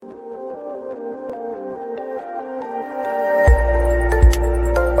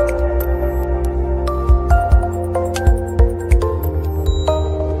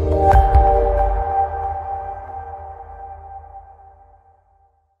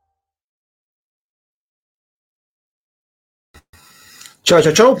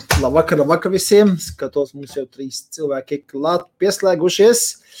Čau! Labvakar visiem! Skatos, mums jau 3 cilvēki klāt pieslēgušies.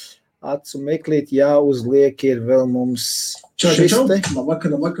 Acu meklīt jāuzliek ir vēl mums šis te.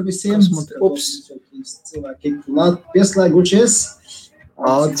 Labvakar visiem! Skatos, mums jau 3 cilvēki klāt pieslēgušies.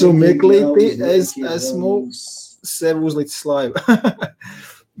 Acu meklīti, es esmu sev uzlicis laivu.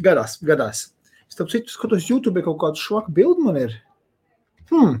 Gadās. Starp citu, skatos, YouTube kaut kādu švaku bildu man ir.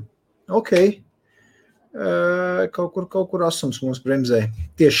 Ok. Kaut kur asums mums bremzē.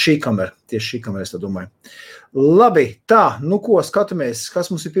 Tieši šī kamera, es tā domāju. Labi, tā, nu ko, skatamies, kas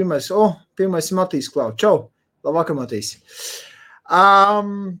mums ir pirmais? Pirmais ir Matīs klāt. Čau, labvakar, Matīs.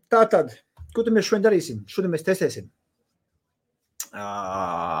 Tātad, ko tad mēs šodien darīsim? Šodien mēs testēsim.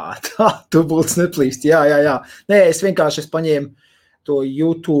 Tā, tu būtu neplīst, jā. Nē, es vienkārši paņēmu to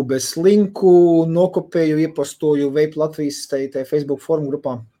YouTube linku, nokopēju, iepostoju Vape Latvijas Facebook forum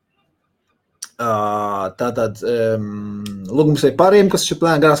grupā. Tātad lūgums vai pāriem, kas šeit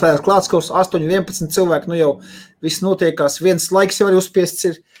plēnā garās vajās klāts, kaut 8-11 cilvēki, nu jau viss notiekās, viens laiks jau arī uzspiests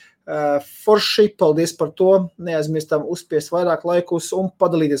ir forši, paldies par to, neaizmirstam uzspiest vairāk laikus un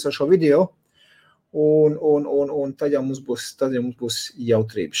padalīties ar šo video, un tad jau mums būs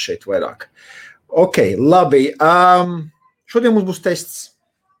jautrības šeit vairāk. Ok, labi, šodien mums būs tests,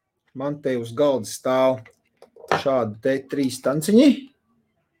 man te uz galda stāv šādi te 3 tanciņi,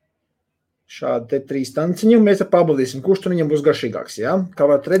 Šādi te 3 tanciņi, un mēs pārbaudīsim, kurš tur viņam būs garšīgāks, jā? Kā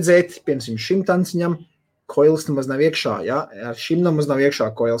varat redzēt, piemēram, šim tanciņam koils nemaz nav iekšā, jā? Ar šim nemaz nav iekšā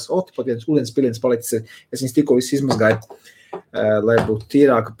koils. Pat viens ūdens piliens palicis, es viņas tikko visu izmazgāju, lai būtu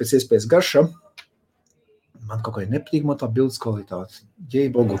tīrāka pēc iespējas garša. Man kaut kā nepatīk man tā bildes kvalitāte.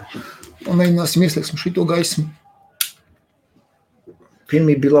 Jeibogu. Un mēģināsim ieslēgsim šito gaismu.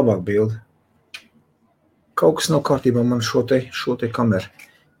 Pirmī bija labāk bilde. Kaut kas nav kārtībā man šo te kameru.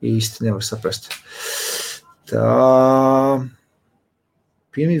 Īsti nevar saprast. Tā,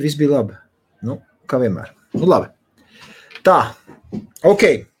 pirmī viss bija labi. Nu, kā vienmēr. Nu, labi. Tā,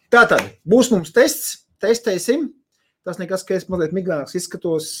 ok. Tātad, būs mums tests. Testēsim. Tas nekas, ka es mazliet miglāks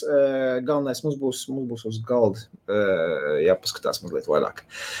izskatos. Galvenais mums būs uz galda. Jāpaskatās mazliet vairāk.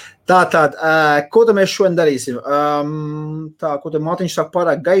 Tātad, ko tad mēs šodien darīsim? Tā, ko tad Mātiņš sāk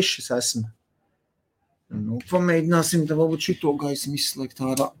pārāk gaišs esmu. Nu, pamēģināsim, tad varbūt šito gaismu izslēgt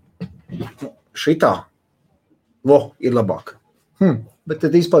ārā. Šitā. Ir labāk. Bet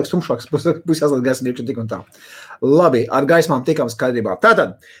tad izpaliks tumšāks, būs jāslēgt gaismu tik un tā. Labi, ar gaismām tikām skaidrībā.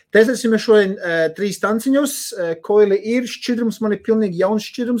 Tātad, testēsim šodien 3 tanciņus. Koili ir šķidrums, man ir pilnīgi jauns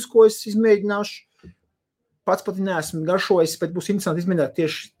šķidrums, ko es izmēģināšu. Pats pat neesmu garšojis, bet būs interesanti izmēģināt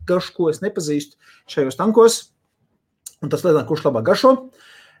tieši garšu, ko es nepazīstu šajos tankos. Un tas lietām, kurš labāk garšo.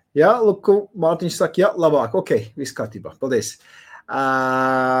 Jā, lūk, Mārtiņš saka, jā, labāk, ok, viss kārtībā, paldies.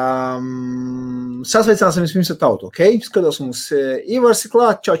 Sasveicināsim vispirms ar tautu, ok? Skatos mums Ivars ir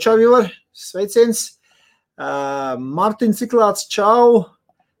klāt, čau, Ivar, sveiciens. Mārtiņš ir klāts, čau.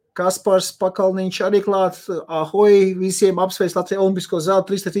 Kaspars Pakalniņš arī klāt, ahoj, visiem apsveic Latvijas olimpisko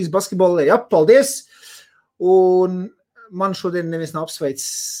zelta 3-3 basketbolē, jā, paldies. Un man šodien neviens nav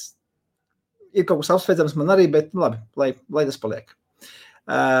apsveicis, ir kaut kas apsveicams man arī, bet labi, lai tas paliek.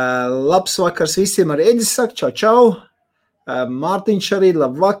 Labs vakars visiem, arī Eģis saka, čau. Mārtiņš arī,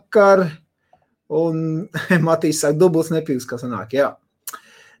 labvakar. Un Matīs saka, dubults nepilgs, kā sanāk, jā.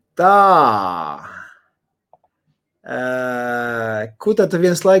 Tā. Ko tad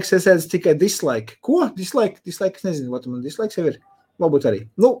viens laiks es ēdzu tikai dislike? Ko? Dislike? Dislike, es nezinu, vai tu man dislike jau ir? Varbūt arī.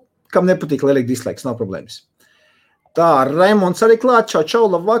 Nu, kam nepatīk, lai liek dislikes, nav problēmas. Tā, Raimonds arī klāt, čau,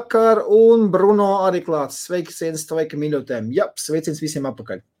 labvakar, un Bruno arī klāt, sveiciens tvaika mīļotēm. Jā, sveiciens visiem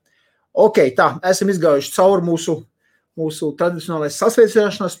apakaļ. Ok, tā, esam izgājuši cauri mūsu tradicionālais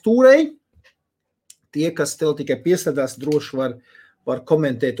sasveicināšanās tūrei. Tie, kas tev tikai pieslēdās, droši var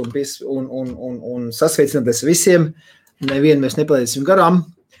komentēt un sasveicināties visiem. Nevienu mēs nepalaidīsim garām.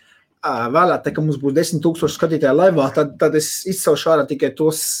 Vēlāk, ka mums būs 10 000 skatītāju laivā, tad es izcelšu ārā tikai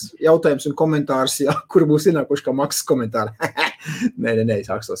tos jautājumus un komentārus, jā, kuri būs ienākuši kā maksas komentāri. Nē,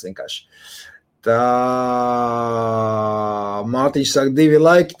 sākstos vienkārši. Tā, Mārtiņš saka 2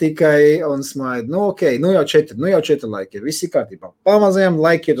 laiki tikai un smaida. Nu, ok, nu jau 4 laiki, visi kārtībā. Pamazajam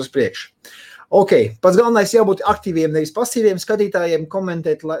laiki iet uz priekšu. Ok, pats galvenais jābūt aktīviem, nevis pasīviem skatītājiem,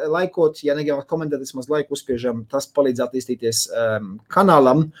 komentēt, laikot, ja negribam komentēt, es maz laiku uzspiežam, tas palīdz attīstīties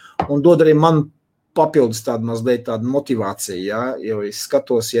kanālam un dod arī man papildus tādu mazliet tādu motivāciju, ja? Jo es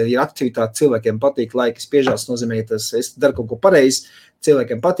skatos, ja ir aktivitāte, cilvēkiem patīk, laiki spiežās, nozīmē, ka es daru kaut ko pareizi,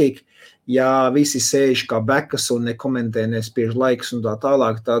 cilvēkiem patīk, ja visi sēž kā bekas un nekomentē, nespiež laikus un tā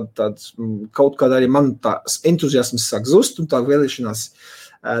tālāk, tad kaut kādā arī man tās entuziasmas sāk zust un tā vēlēšanās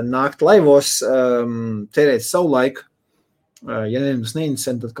nākt laivos, terēt savu laiku Ja nevienam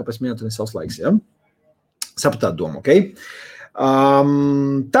neinteresē, tad kāpēc minēt arī savs laiks, ja? Sapratāt domu, ok?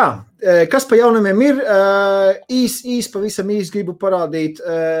 Tā, kas pa jaunumiem ir? Pavisam gribu parādīt,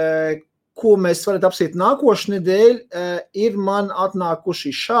 ko mēs varat apsīt nākošu nedēļ, ir man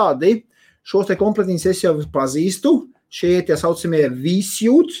atnākuši šādi. Šos te kompletiņus es jau pazīstu. Šie tie saucamie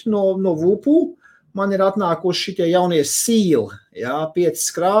V-Suit no Vupu. Man ir atnākuši šitie jaunie Seal, jā,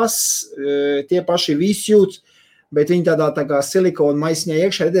 5 krāsas, tie paši V-Suit, bet viņi tādā tā kā silikona maisiņā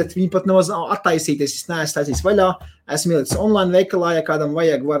iekšā, redzēt, viņi pat nav attaisīties, es neesmu taisījis vaļā, esmu ielicis online veikalā, ja kādam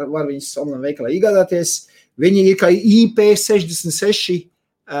vajag, var viņus online veikalā iegādāties. Viņi ir kā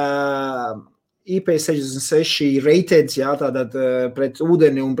IP66 rated, jā, tātad pret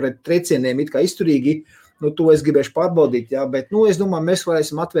ūdeni un pret trecieniem it kā izturīgi, to es gribēšu pārbaudīt, jā, bet, es domāju, mēs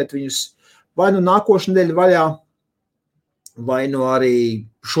varēsim atvērt viņus vai nākošu nedēļu vaļā, vai arī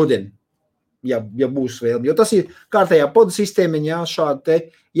šodien, ja būs vēlmi. Jo tas ir kārtējā podu sistēmiņa, jā, šādi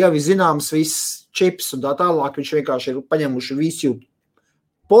te jau ir zināms viss čips un tā tālāk, viņš vienkārši ir paņemuši visu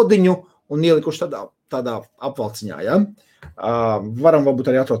podiņu un ielikuši tādā apvalciņā, jā. Varam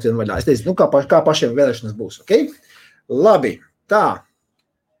varbūt arī atrot vienu vaļā. Es teicu, kā pašiem vēlēšanas būs, ok? Labi, tā.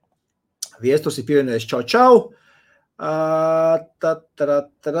 Viestus ir pievienojies čau. Un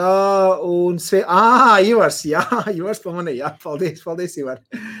Ivars, jā, Ivars pamanīja, jā, paldies, Ivar.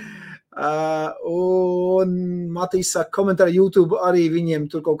 Un Matīs saka, komentāri YouTube arī viņiem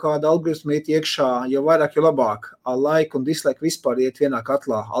tur kaut kāda algoritma iet iekšā, jo vairāk, jo labāk. Like un dislike vispār iet vienā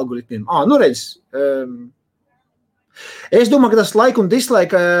katlā algoritmiem. Redz, es domāju, ka tas like un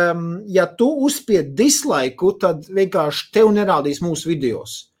dislike, ja tu uzspied dislike, tad vienkārši tev nerādīs mūsu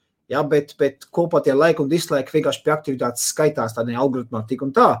videos. Ja, bet kopā tie like un dislike vienkārši pie aktivitātes skaitās tādā algoritmā tik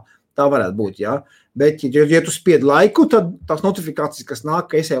un tā varētu būt, ja. Bet, ja tu spied laiku, tad tās notifikācijas, kas nāk,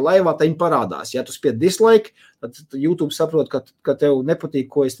 ka esi laivā, tā viņi parādās. Ja tu spied dislike, tad YouTube saprot, ka tev nepatīk,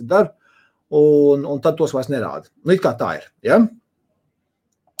 ko es te daru, un tad tos vairs nerāda. It kā tā ir, ja.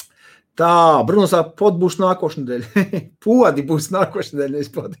 Tā, Bruno saka, pod būs nākošu nedēļu. Podi būs nākošu nedēļu,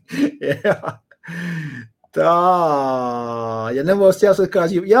 nevis podi. Jā. Tā, ja nebūs jāsaka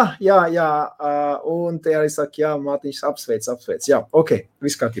kāds, jā, un te arī saka, jā, Mātiņš apsveic, jā, ok,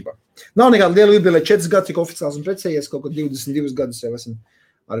 viss kārtībā. Nav nekāda liela jubilē, 4 gadus, cik oficiāls un precējies, kaut ko 22 gadus jau esam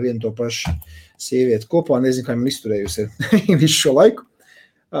ar vienu to pašu sievieti kopā, nezinu, kā man izturējusi visu šo laiku,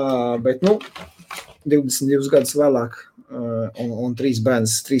 bet, 22 gadus vēlāk un 3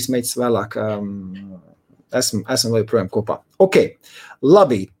 bērns, 3 meitas vēlāk esam joprojām kopā. Ok,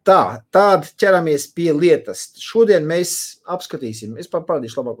 labi, tād ķeramies pie lietas. Šodien mēs apskatīsim, es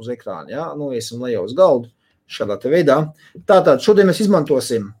parādīšu labāk uz ekrānu, ja? Esam lejā uz galdu, šādā te veidā. Tātad, šodien mēs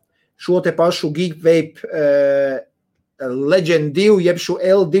izmantosim šo te pašu Geekvape Legend 2, jeb šo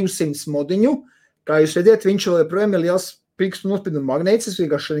L200 modiņu. Kā jūs redzat, viņš joprojām ir liels pirkstu nospieduma magnēts, es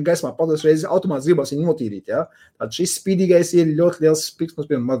vienkārši gaismā pados reizes automāts gribās viņu notīrīt, ja? Tad šis spīdīgais ir ļoti liels pirkstu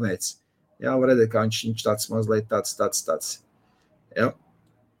nospieduma magnēts. Jā, var redzēt, kā viņš tāds mazliet tāds. Jā.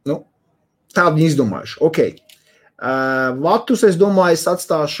 Tā viņi izdomājuši. Ok. Vatus, es domāju, es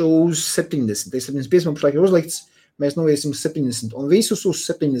atstāšu uz 70. 75 mums šlaik ir uzlikts, mēs noviesim uz 70. Un visus uz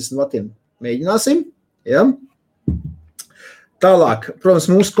 70 vatiem mēģināsim. Jā. Tālāk, protams,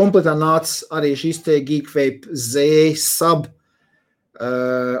 mūsu kompletā nāca arī šis te Geekvape Z Subohm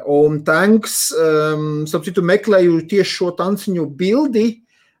tanks. Starp citu meklēju tieši šo tanciņu bildi.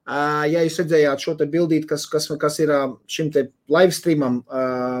 Ja jūs redzējāt šo te bildīt, kas ir šim te live streamam,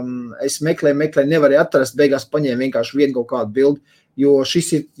 es meklēju, nevarēju atrast, beigās paņēmu vienkārši vienu kaut kādu bildi, jo šis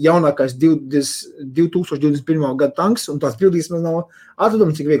ir jaunākais 2021. Gada tanks, un tās bildīs man nav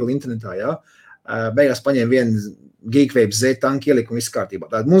atradumi, cik viegli internetā, jā. Beigās paņēmu vienu Geekvape Z tanku ieliku un viss kārtībā.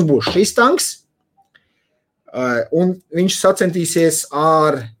 Tātad mums būs šis tanks, un viņš sacentīsies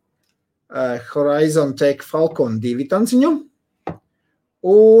ar HorizonTech Falcon 2 tanciņu,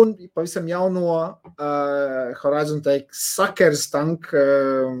 un pavisam jauno HorizonTech Sakerz tanku,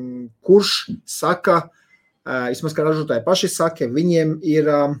 kurš saka, vismaz kā ražotāji paši saka, viņiem ir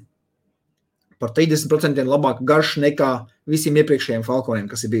par 30% labāka garša nekā visiem iepriekšējiem Falconiem,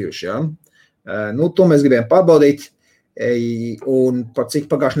 kas ir bijuši. Ja? To mēs gribējām pārbaudīt, un par cik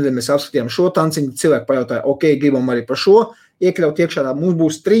pagājušajā nedēļā mēs apskatījām šo tanciņu, cilvēki pajautāja, ok, gribam arī par šo iekļaut iekšā, mums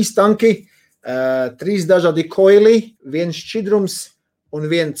būs 3 tanki, 3 dažādi koili, 1 šķidrums, un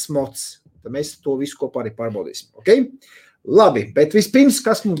 1 smots. Tad mēs to visu kopā arī pārbaudīsim. Okay? Labi, bet vispirms,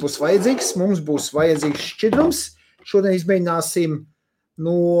 kas mums būs vajadzīgs? Mums būs vajadzīgs šķidrums. Šodien izmēģināsim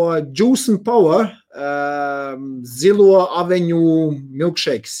no Juice & Power zilo aveņu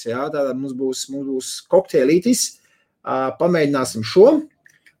milkshakes. Ja? Tātad mums būs kokteilītis. Pamēģināsim šo.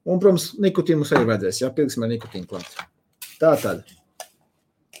 Un, protams, nikotīnu mums arī vajadzēs. Ja? Pilksim ar nikotīnu klāt. Tātad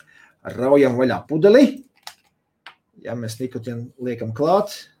raujam vaļā pudeli. Ja mēs nikotīnu liekam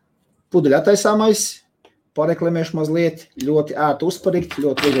klāt. Pudeļi attaisāmais. Pareklamēšu mazliet. Ļoti ērti uzparikt,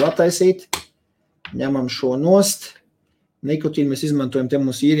 ļoti viegli attaisīt. Ņemam šo nost. Nikotīnu mēs izmantojam, te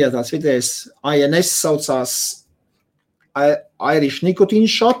mums ir tāds vidējais INS saucās Irish Nicotine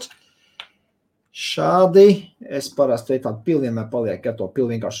Shot. Šādi. Es parasti tādu pili vienmēr paliek, ja to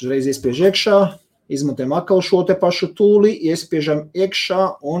pili vienkārši uzreiz iespiež iekšā. Izmantojam atkal šo te pašu tūli, iespiežam iekšā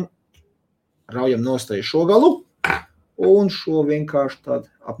un raujam nostāju šo galu. Un šo vienkārši tādu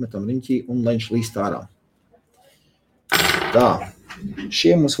apmetam riņķī un lai viņš līst ārā. Tā.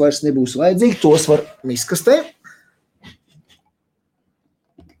 Šie mums vairs nebūs vajadzīgi, tos var miskastē.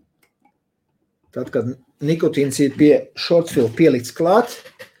 Tad, kad nikotīns ir pie shortfill pielikts klāt,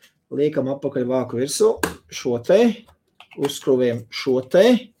 liekam apakaļ vāku virsū šo te, uzskrūvējam šo te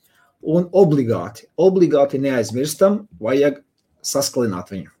un obligāti neaizmirstam, vajag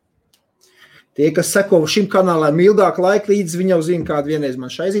saskalināt viņu. Tie, kas seko šim kanālām ilgāku laiku līdz, viņi jau zina, kādu vienreiz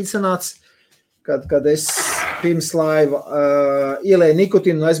man šaizīt sanāca, kad es pirms laiva ielēju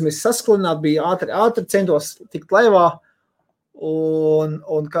nikotīnu un aizmirsu saskalināt, bija ātri centos tikt laivā,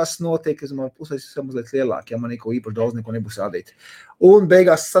 un kas notiek, es man uztaisīju mazliet lielāk, ja man neko īpaši daudz neko nebūs rādīt. Un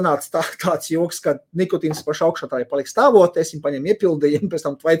beigās sanāca tāds joks, kad nikotīns paši augšā tā paliek stāvot, es viņu paņem iepildīju, un pēc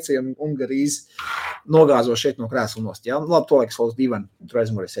tam tvaicēju un garīzi nogāzo šeit no krēsla nost. Ja? Labi, to liekas valsts divan, tur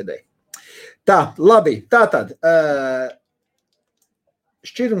aizmurē sēdēju. Tā, labi, tātad,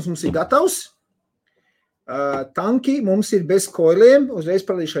 šķirums mums ir gatavs, tanki mums ir bez koiliem, uzreiz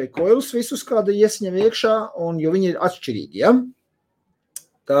parādīšu arī koilus visus, kāda iesņem iekšā, un jo viņi ir atšķirīgi, ja?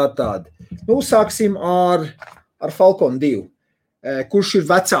 Tātad, sāksim ar Falcon 2, kurš ir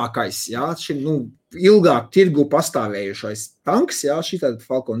vecākais, ja? Šim, ilgāk tirgu pastāvējušais tanks, ja? Šī tāda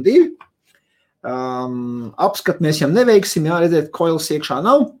Falcon 2, apskat mēs viņam neveiksim, ja? Redzēt, koils iekšā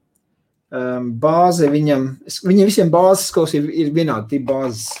nav, bāze viņam visiem bāzes kaut ir vienādi tipi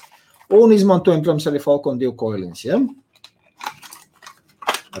bāzes. Un izmantojam, protams, arī Falcon 2 koiliņus, ja?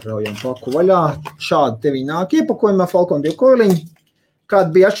 Raujam paku vaļā. Šādi te viņi nāk iepakojumā Falcon 2 koiliņi.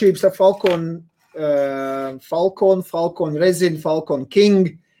 Kāda bija atšķirības ar Falcon Resin, Falcon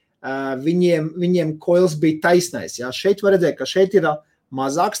King? Viņiem koils bija taisnais, ja? Šeit var redzēt, ka šeit ir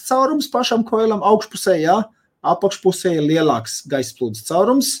mazāks caurums pašam koilam augšpusē, ja? Apakšpusē ir lielāks gaisplūdes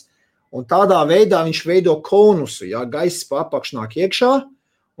caurums. Un tādā veidā viņš veido konusu, ja? Gaiss pa apakš nāk iekšā.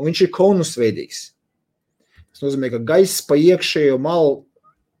 Un viņš ir konusveidīgs. Tas nozīmē, ka gaiss pa iekšējo malu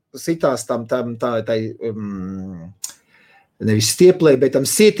sitās nevis stieplē, bet tam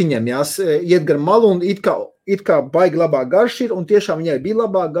sietiņam, jā, iet gar malu un it kā baigi labāk garš ir, un tiešām viņai bija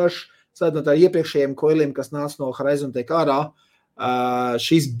labāk garš, sādot ar iepriekšējiem koiliem, kas nāca no HorizonTech ārā,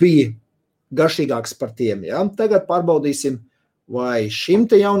 šis bija garšīgāks par tiem, jā. Tagad pārbaudīsim, vai šim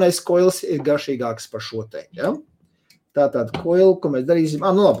te jaunais koils ir garšīgāks par šo te, jā. Tātad koilu, ko mēs darīsim,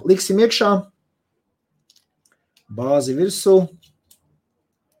 labi, liksim iekšā, bāzi virsū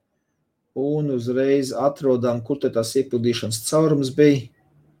un uzreiz atrodam, kur te tās iepildīšanas caurums bija,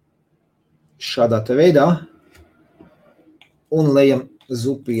 šādā te veidā, un lejam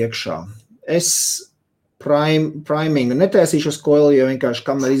zupu iekšā. Es primingu netaisīšu uz koilu, jo vienkārši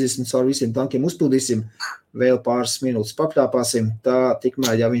kamēr iziesim caur visiem tankiem uzpildīsim, vēl pāris minūtes papļāpāsim, tā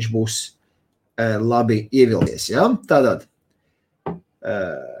tikmēr, ja viņš būs labi ievilties, ja? Tātad,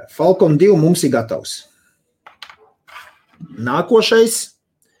 Falcon 2 mums ir gatavs. Nākošais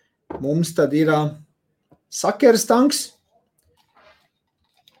mums tad ir Sakerz tanks.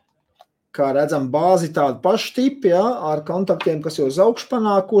 Kā redzam, bāzi tādu pašu tipu, ja? Ar kontaktiem, kas jau uz augšu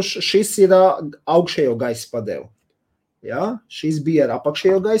panākuši. Šis ir augšējo gaisa padevu. Ja? Šis bija ar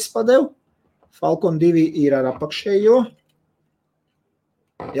apakšējo gaisa padevu. Falcon 2 ir ar apakšējo.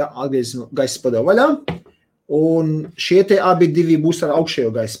 Ja, atgriezim gaisa padevu vaļā, un šie te abi divi būs ar augšējo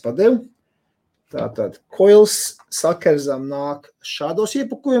gaisa padevu. Tātad, koils Sakerzam nāk šādos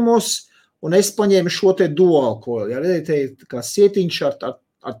iepakojumos, un es paņēmu šo te dual koilu. Ja, redzēt, kā sietiņš ar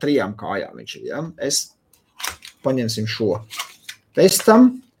 3 kājām viņš ir, ja. Es paņemsim šo.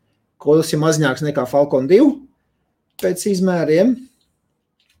 Testam. Koils ir mazņāks nekā Falcon 2 pēc izmēriem.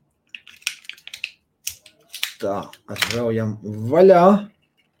 Tā, atraujam vaļā.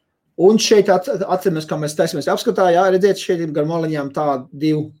 Un šeit atceramies, kā mēs taisamies apskatā, jā, redziet, šeit ir gar maliņām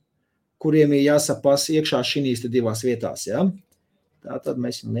tādi 2, kuriem ir jāsapas iekšā šīs te 2 vietās, jā. Tātad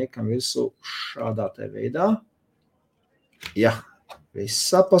mēs liekam virsū šādā te veidā. Jā, viss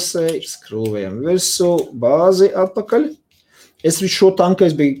sapasēja, skrūvējam virsū, bāzi atpakaļ. Es šo tanku,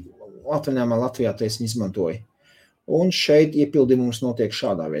 es biju atvaļinājumā Latvijā, te es izmantoju. Un šeit iepildījums notiek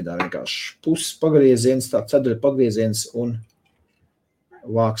šādā veidā vienkārši. Puses pagrieziens, tā ceduļa pagrieziens un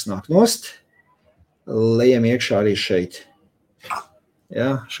vāks nāk nost. Lejam iekšā arī šeit.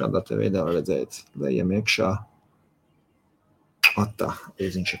 Ja, šādā te veidā var redzēt. Lejam iekšā. Atā,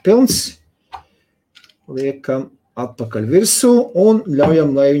 ieziņš ir pilns. Liekam atpakaļ virsū un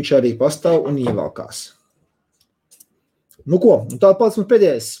ļaujam, lai viņš arī pastāv un ievalkās. Nu ko, un tā pats mums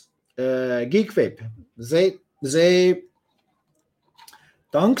pēdējais. Geekvape Z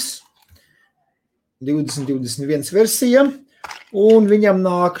tanks 2021 versija un viņam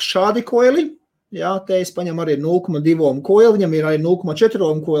nāk šādi koili. Jā, te es paņem arī 0,2 koili, viņam ir arī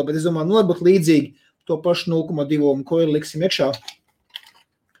 0,4 koili, bet es domāju, nu varbūt līdzīgi to pašu 0,2 koili liksim iekšā,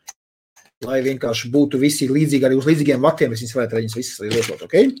 lai vienkārši būtu visi līdzīgi arī uz līdzīgiem vaktiem, es viņas varētu arī viņas visas arī lietot,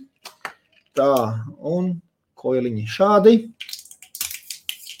 ok? Tā, un koiliņi šādi.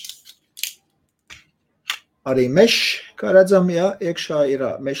 Arī mešs, kā redzam, jā, iekšā ir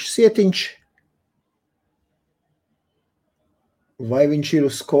mešs sietiņš. Vai viņš ir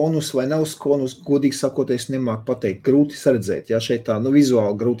uz konus vai nav uz konus, godīgi sakot, es nemāku pateikt, grūti saredzēt, jā, šeit tā, nu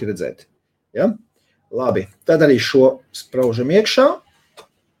vizuāli grūti redzēt, jā. Labi, tad arī šo spraužam iekšā.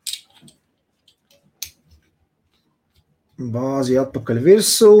 Bāzi atpakaļ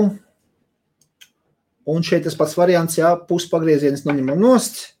virsū. Un šeit tas pats variants, jā, puspagriezienis noņemam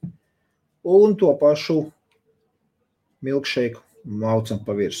nost. Un to pašu milkšeiku maucam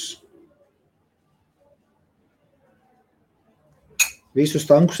pa virsmu. Visus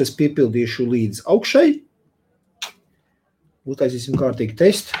tankus es piepildīšu līdz augšai. Uztaisīsim kārtīgi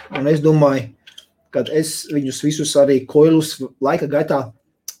testu. Un es domāju, kad es viņus visus arī koilus laika gaitā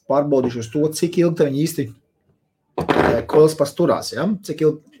pārbaudīšu uz to, cik ilgi viņi īsti koils pasturās, ja? Cik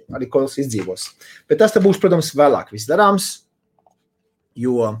ilgi arī koils izdzīvos. Bet tas te būs, protams, vēlāk viss darāms,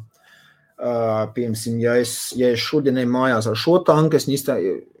 jo, piemēram, ja es šodien mājās ar šo tanku, es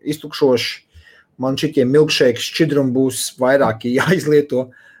iztukšošu, man šitie milkshakes šķidrumi būs vairāki jāizlieto,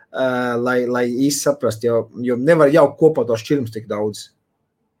 lai īsti saprast, jo nevar jaukt kopā to šķidrums tik daudz.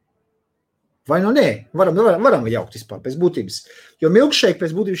 Vai nu nē, varam jaukt vispār pēc būtības. Jo milkshake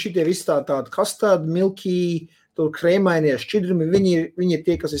pēc būtības šitie visi tādi custard, milky, tur krēmainie šķidrumi, viņi ir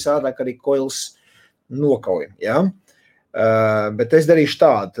tie, kas visādāk arī koils nokauja. Ja? Bet es darīšu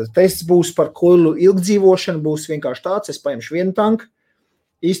tādu. Tests būs par koilu ilgdzīvošanu, būs vienkārši tāds, es paņemšu vienu tanku,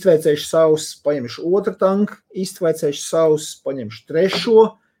 iztveicēšu savus, paņemšu otru tanku, iztveicēšu savus, paņemšu trešo,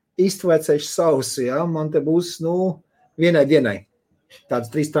 iztveicēšu savus. Ja? Man te būs, vienai dienai.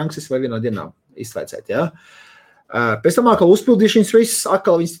 Tāds 3 tanks vai vienā dienā iztveicēt, ja? Pēc tam atkal uzpildīšu viņas visas,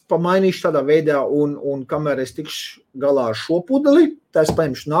 atkal viņas pamainīšu tādā veidā, un kamēr es tikšu galā ar šo pudeli, tā es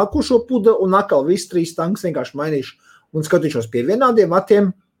paņemšu nākošo pudeli, un atkal visu 3 tanks vienkārši mainīšu, un skatīšos pie vienādiem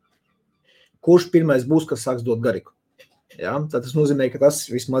vatiem, kurš pirmais būs, kas sāks dot gariku. Ja? Tad tas nozīmē, ka tas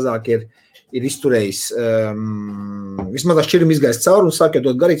vismazāk ir izturējis, vismazāk šķirim izgājis cauri, un sāk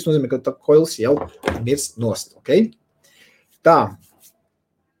dot gariku, tas nozīmē, ka tā koils jau mirs nost, ok? Tā.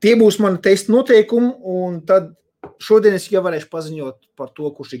 Tie būs mani testa noteikumi, un tad šodien es jau varēšu paziņot par to,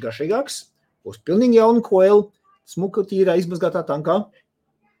 kurš ir garšīgāks. Būs pilnīgi jauna koila, smuka tīrā izmazgātā tankā,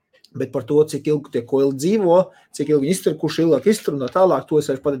 bet par to, cik ilgi tie koili dzīvo, cik ilgi viņi iztur, kurš ilgāk iztur un tālāk, to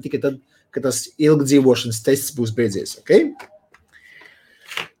es varu pateikt tikai tad, kad tas ilgi dzīvošanas tests būs beidzies. Okay?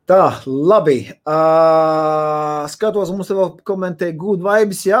 Tā, labi. Skatos, mums vēl komentē good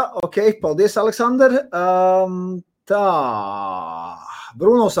vibes, jā, ok, paldies, Aleksandr. Tā,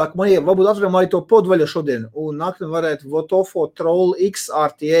 Bruno saka, man varbūt atveram arī to podvaļu šodien, un nākam varētu Votofo Troll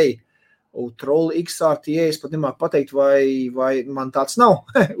XRTA. Troll XRTA, es pat nemāku pateikt, vai man tāds nav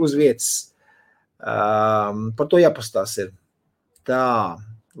uz vietas. Par to jāpastās ir. Tā,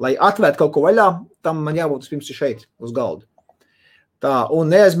 lai atvērt kaut ko vaļā, tam man jābūt pirms šeit, uz galdu. Tā, un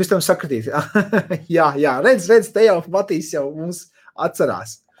neaizmirstam sakratīt. jā, redz, te jau Matīs jau mums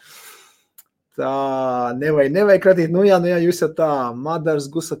atcerās. Tā, nevajag kratīt. Nu jā, jūs jau tā, Madars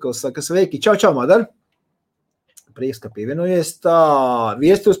Gusakovs saka, sveiki. Čau, Madar. Prieks, ka pievienojies. Tā,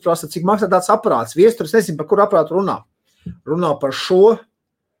 Viesturs prasa, cik maksā tāds aparāts. Viesturs, nezinu, par kuru aparātu runā. Runā par šo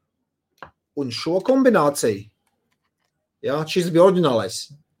un šo kombināciju. Jā, šis bija oriģinālais.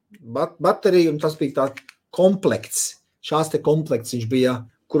 Baterija, un tas bija tā komplekts. Šās te komplekts viņš bija,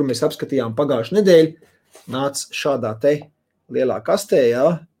 kuru mēs apskatījām pagājušu nedēļu. Nāc šādā te lielā kastē, jā.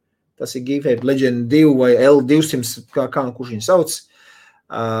 Tas ir Geekvape Legend 2 vai L200, kā kurš viņu sauc.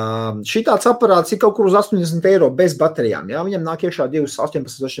 Šitāds aparāts ir kaut kur uz 80 eiro bez baterijām. Ja? Viņam nāk iekšā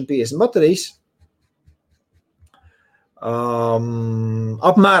 1850 baterijas.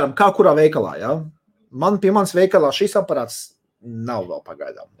 Apmēram kā kurā veikalā. Ja? Pie manas veikalā šis aparāts nav vēl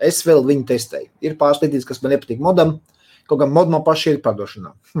pagaidām. Es vēl viņu testēju. Ir pāris lietas, kas man nepatīk modam, kaut gan mod man paši ir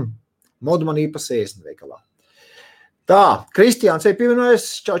pārdošanā. Modu man īpa 60 veikalā. Tā, Kristiāns ir pievienojies,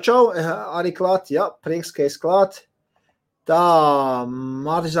 čau, arī klāt, jā, prieks, ka es klāt. Tā,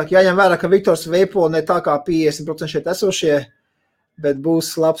 Mārtiņš saka, jāņem vērā, ka Viktors veipo ne tā kā 50% šeit esošie, bet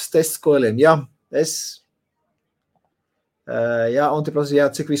būs labs tests koļiem. Jā, jā, un te prasa, jā,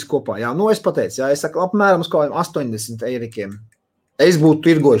 cik visu kopā. Jā, nu es pateicu, jā, es saku, apmēram uz kaut 80 eirikiem. Es būtu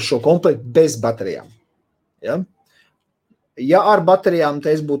tirgojis šo komplektu bez baterijām. Ja, ja ar baterijām,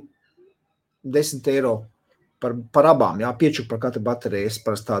 te es būtu 10 eiro par abām, jā, piečuk par katru bateriju, es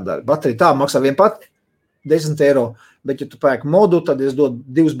parasti tā daru. Baterija tā maksā vien pat 10 eiro, bet ja tu pērk modu, tad es dodu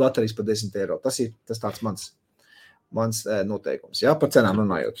 2 baterijas par 10 eiro. Tas ir tāds mans noteikums, jā, par cenām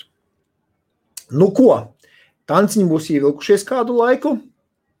runājot. Nu ko, tanciņi būs ievilkušies kādu laiku.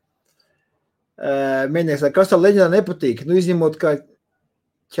 Mēģinieks, kas tā leģendā nepatīk, nu izņemot, ka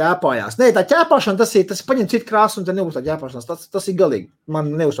ķēpājās. Nē, tā ķēpāšana, tas paņem citu krāsu un te nebūs tā ķēpāšanās. Tas ir galīgi. Man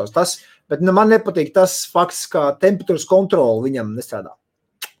neuzstāst tas, bet man nepatīk tas fakts, ka temperatūras kontrola viņam nestrādā.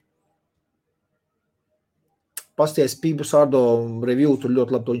 Pasties Pībus Ardo review, tur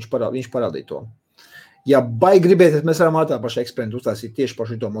ļoti labi to viņš parādīja to. Ja baigi gribēt, mēs varam ātrā pašu eksperimentu uztaisīt tieši par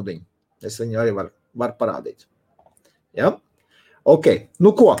šito modiņu. Es viņu arī var parādīt. Ja? Ok,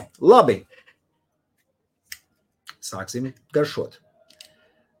 nu ko, labi. Sāksim garšot.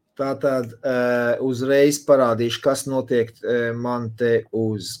 Tātad uzreiz parādīšu, kas notiek man te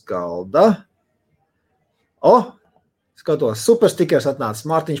uz galda. Skatos, super stikers atnācis,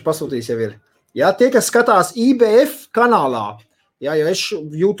 Mārtiņš pasūtījis jau ir. Jā, tie, kas skatās IBF kanālā, jā, jo es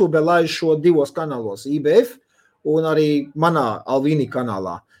YouTube laižu šo 2 kanālos, IBF un arī manā Alvīni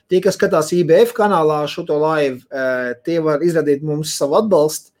kanālā. Tie, kas skatās IBF kanālā šo to live, tie var izrādīt mums savu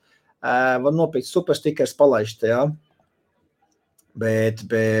atbalstu, var nopirkt super stikers palaist, jā. Bet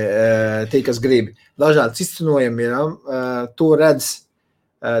tie, kas grib dažādi izcinojumi, jā, to redz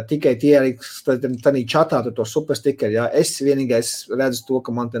tikai tie arī tādā čatā to super stikeri, jā. Es vienīgais redzu to,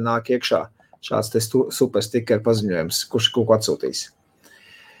 ka man te nāk iekšā šāds te super sticker paziņojums, kurš kaut ko atsūtīs.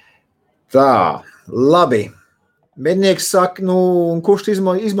 Tā, labi. Mednieks saka, nu, kurš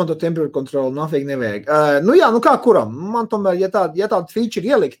izmanto temperatūru kontroli, nafīgi nevajag. Nu jā, nu kā kuram? Man tomēr, ja tāda feature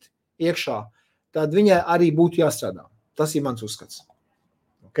ielikt iekšā, tad viņai arī būtu jāstrādā. Tas ir mans uzskats.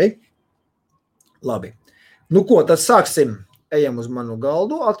 Ok? Labi. Nu ko, tad sāksim. Ejam uz manu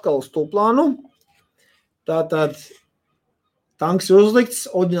galdu, atkal uz to plānu. Tātad tanks ir uzlikts,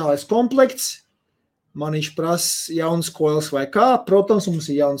 oriģinālais komplekts. Man viņš prasa jauns koils vai kā. Protams, mums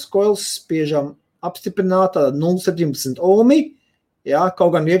ir jauns koils, spiežam apstiprināt, tātad 0,17 ohmi. Jā,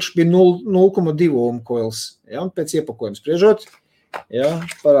 kaut gan iekš bija 0,2 ohmu koils. Jā, pēc iepakojuma spriežot. Jā,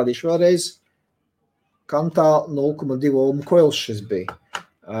 parādīšu vēlreiz. Kam tā 0,2 ohmu koils šis bija?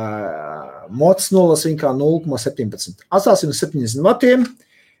 Mots nolas viņa kā 0,17. Atstāsim 70 vatiem.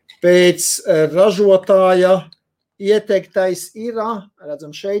 Pēc ražotāja ieteiktais ir,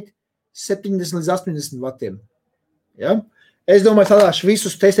 redzam šeit, 70 līdz 80 vatiem. Ja? Es domāju, tādāši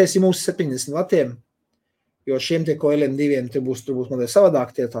visus testēsim uz 70 vatiem, jo šiem tie koiliem diviem tur būs mazliet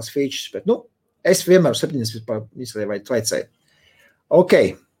savādāk tie tās features, bet, nu, es vienmēr 70 vispār vai tvaicēju. Ok.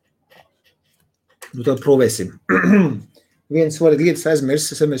 Nu, tad provēsim. Viens svarīgi lietas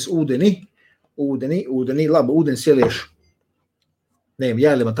aizmirs ūdeni. Labi, ūdens ieliešu. Nē,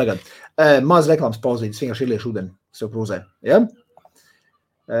 jāielima tagad. Maz reklāmas pauzītes, vienkārši ieliešu ūdeni sev krūzē. Ja?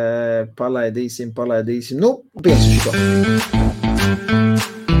 Palaidīsim. Nu, piensu šito.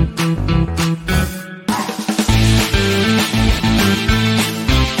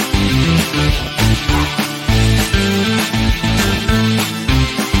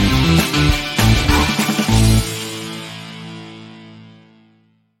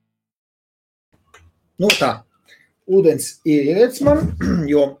 Nu tā, ūdens ir ieliec man,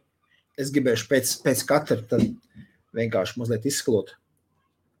 jo es gribēšu pēc katra tad vienkārši mazliet izskalot.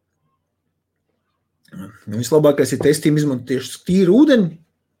 Vislabākais ir testīm izmantot tieši tīru ūdeni,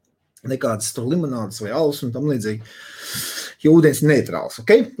 nekādas tur limonādas vai alus un tam līdzīgi, jo ūdens ir neitrāls,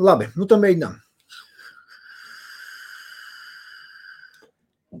 ok? Labi, nu tā mēģinām.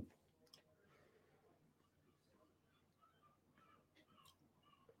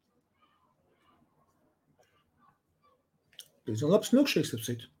 Pēc un labs milkšeiks, ap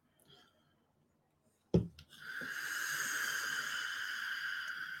citu.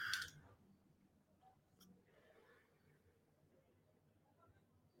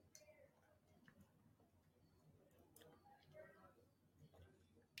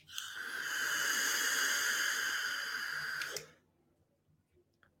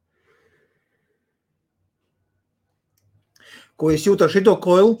 Ko es jūtu ar šito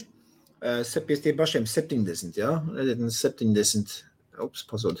koilu? Pie tiem pašiem 70, jā? 70,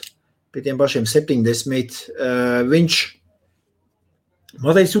 pazud. Pie tiem pašiem 70, viņš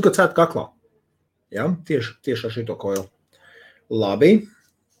mazliet jūt, ka cēt kaklā. Jā, tieši ar šito koilu. Labi.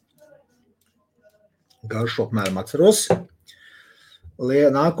 Garšu apmēram atceros.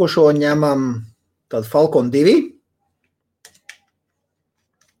 Nākošo ņemam tādu Falcon 2.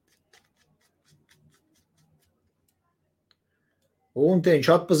 Un te viņš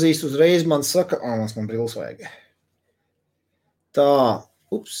atpazīst uzreiz, man saka, man brilles vajag. Tā,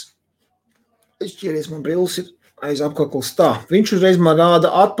 šķieries, man brilles ir aiz apkakls. Tā, viņš uzreiz man rāda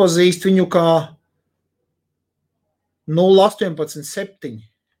atpazīst viņu kā 0,18,7.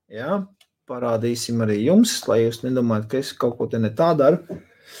 Jā, parādīsim arī jums, lai jūs nedomājat, ka es kaut ko te ne tā daru.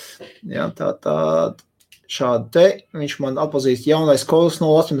 Jā, tā, šādi te, viņš man atpazīst jaunais koils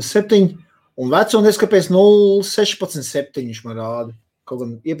 0,87. Un veco neskapēc 0,16,7 viņš man rāda. Kaut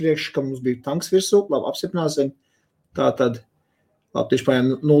gan iepriekš, ka mums bija tanks virsū, labi, apstiprināsim. Tātad, labi, tieši pājām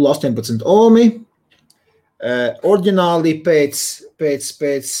 0,18 ohmi. Oriģināli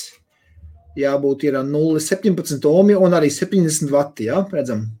pēc jābūt ir 0,17 ohmi un arī 70 vati, jā?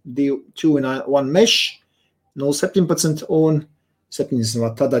 Redzam, 2-in-1 mesh, 0,17 un 70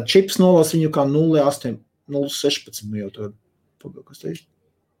 vati. Tātad čips nolas viņu kā 0,8, 0,16, jau to, kas te ir?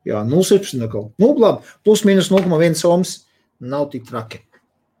 Jā, 0,16 nekal. Labi, plus mīnus 0,1 ohms nav tik traki.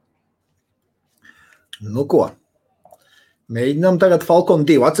 Ko? Mēģinām tagad Falcon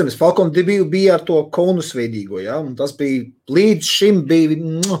 2. Atceramies, Falcon 2 bija ar to konusveidīgo, jā? Un tas bija, līdz šim bija,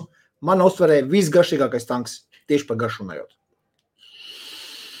 man uztverēja visgaršīgākais tanks, tieši par garšu runājot.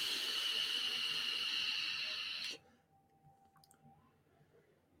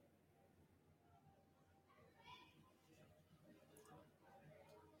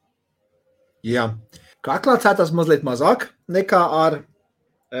 Jā, kaklā cētās mazliet mazāk nekā ar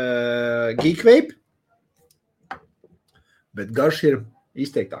Geekvape, bet garš ir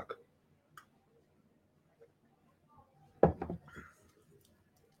izteiktāk.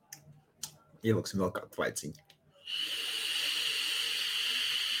 Ieliksim vēl kādu tvaiciņu.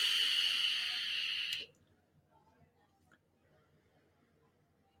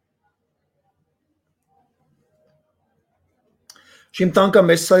 Šim tankam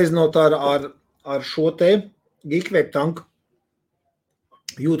mēs salīdzinot ar šo te Geekvape tanku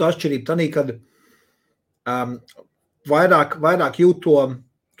jūtu atšķirību tanī, kad vairāk jūt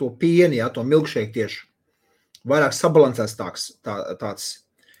to pieni, jā, to milkshake tieši. Vairāk sabalansēs tāds.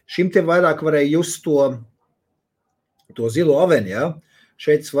 Šim te vairāk varēja just to zilo aveni, jā.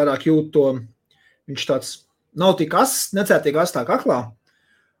 Šeit vairāk jūt to, viņš tāds nav tik necētīgi astā kaklā.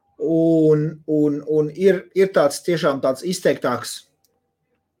 Un ir tāds tiešām tāds izteiktāks,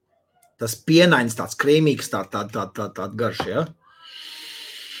 tas pienains, tāds krēmīgs, tād garš, ja?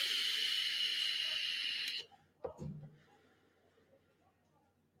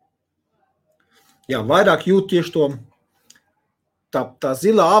 Jā, vairāk jūt tieši to, tā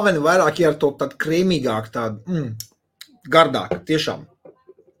zilā aveni vairāk ir to tād krēmīgāk, tād gardāk, tiešām.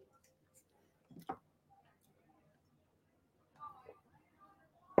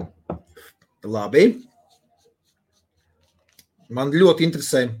 Labi. Man ļoti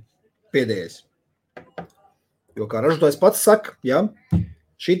interesē pēdējais. Jo kā ražotājs pats saka, ja,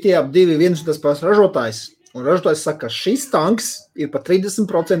 šitie ap divi viens un tas pats ražotājs, un ražotājs saka, ka šis tanks ir pa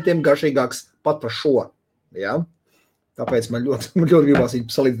 30% garšīgāks pat par šo. Ja. Tāpēc man ļoti gribās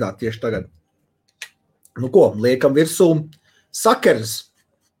viņu salīdzināt tieši tagad. Ko, liekam virsū Sakerz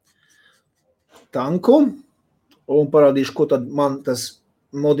tanku un parādīšu, ko tad man tas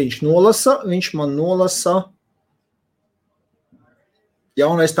modiņš nolasa, viņš man nolasa,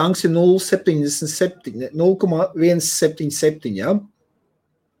 jaunais tanks ir 0,177, ja?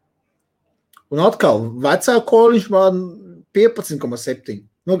 Un atkal, vecā koliņš man 15,7,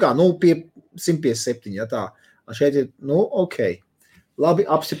 kā, 157, ja tā. Un šeit ir, ok. Labi,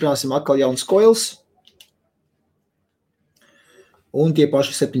 apstiprināsim atkal jauns koils. Un tie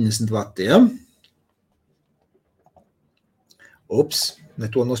paši 70 vati, ja? Ups. Ne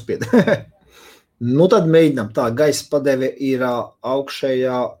to nospied. Tad mēģinām. Tā, gaisa padeve ir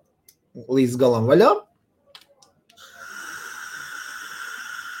augšējā līdz galam vaļā.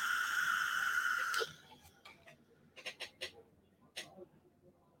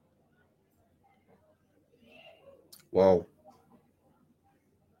 Wow.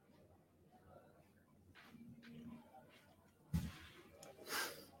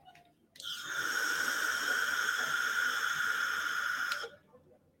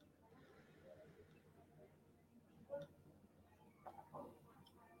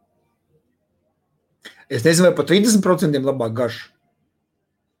 Es nezinu, vai pa 30% labāk garš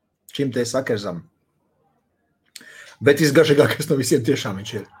šim te Sakerzam. Bet visgaršīgākais no visiem tiešām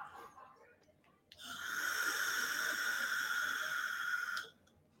viņš ir.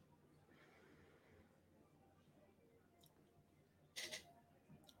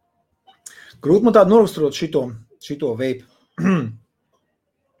 Grūti man tādu noraksturot šito veipu.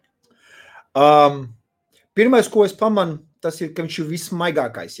 Pirmais, ko es pamanu, tas ir, ka viņš ir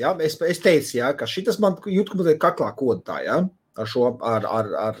vismaigākais. Ja? Es teicu, ja, ka šitas man jūt, ka mazliet kaklā kodtā, ja?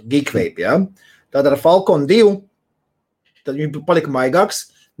 ar Geekvape. Ja? Tad ar Falcon 2, tad viņš palika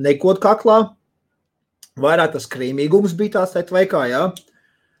maigāks, nekod kaklā, vairāk tas krīmīgums bija tās tā tvaikā, ja?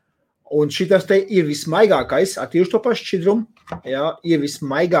 Un šitas te ir vismaigākais, ar tieši to pašu šķidrumu, ja? Ir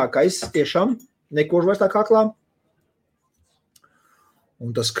vismaigākais tiešām, nekož vairs tā kaklā.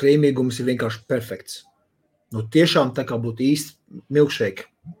 Un tas krīmīgums ir vienkārši perfekts. Nu, tiešām tā kā būtu īsti milkshake.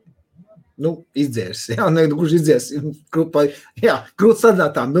 Nu, izdzērs. Jā, ne, kurš izdzērs. Jā, grūti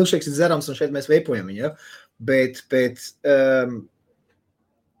sadināt tā. Milkshakes ir dzerams un šeit mēs veipojam viņu. Ja? Bet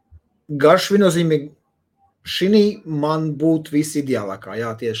garš viennozīmīgi šī man būtu visideālākā.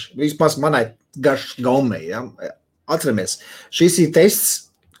 Jā, tieši. Vismaz manai garš gaumei. Ja? Atceramies. Šis ir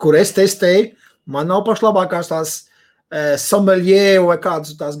tests, kur es testēju. Man nav pašlabākās tās sommelier vai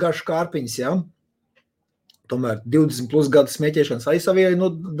kādas tās garšu kārpiņas, ja? Tomēr 20 plus gadu smēķēšanas arī savie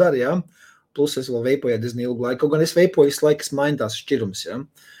dara, ja? Plus es vēl veipoju diezgan ilgu laiku, kaut gan es veipoju visu laiku, es mainu tās šķirums, ja?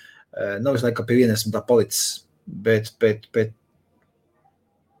 Nav visu laiku, ka pie viena esmu tā palicis, bet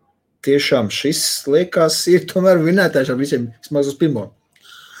tiešām šis liekas ir tomēr vinētājs ar visiem, vismaz uz pirmo.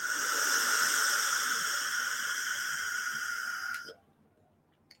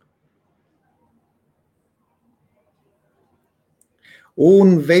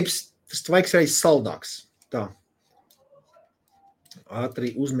 Un veips, tas tvaiks arī saldāks. Tā.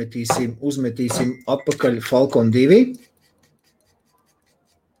 Ātri uzmetīsim atpakaļ Falcon 2.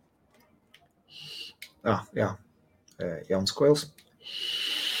 Jā. Jauns koils.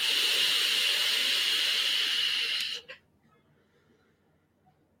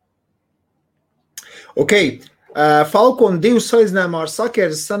 Ok. Falcon 2 salīdzinājumā ar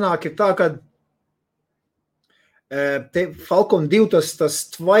Sakerz sanāk ir tā, ka Falcon 2 tas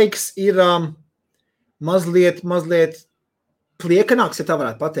tvaiks ir mazliet pliekanāks, ja tā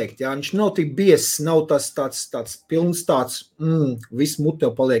varētu pateikt. Jā. Viņš nav tik biezs, nav tas tāds pilns tāds, viss mute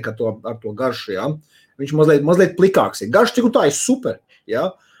tev paliek ar to garšu. Jā. Viņš mazliet plikāks ir. Garš tik un tā ir super, jā.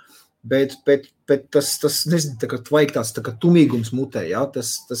 Bet tas nezinu, tā kā tvaik tāds tā kā tumīgums mutē, jā.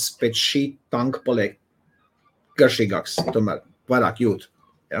 Tas pēc šī tanka paliek garšīgāks, tomēr vairāk jūt.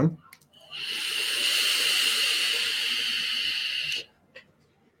 Jā.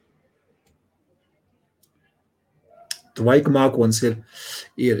 Tvaiku mākonis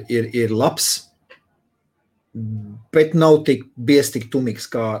ir labs, bet nav tik biez, tik tumīgs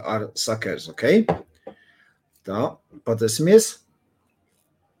kā ar Sakerz, ok? Tā, patesimies.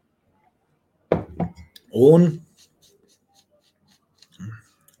 Un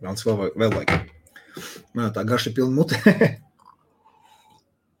vēl vajag. Man tā garša pilna mute.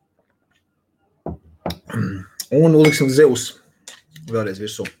 Un uliksim Zeus vēlreiz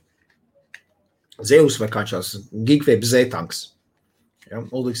virsū. Zeus vai kāds Geekvape Z tanks. Ja,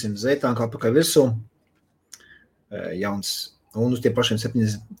 uliksim Z tanku atpakaļ virsū. Jauns. Un uz tie pašiem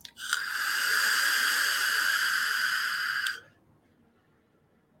 70.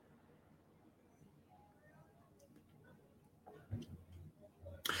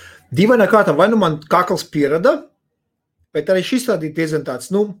 Dīvainā kārtā, vai nu man kakls pierada, bet arī šis tādī diezgan tāds,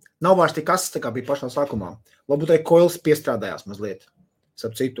 nav vairs tik asas, tā kā bija pašā sākumā. Varbūt arī koils piestrādājās mazliet.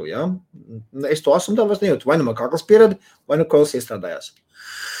 Sap citu, ja? Es to esmu tā vairs nejūtu. Vai nu man kakls pierada, vai nu koils iestrādājās.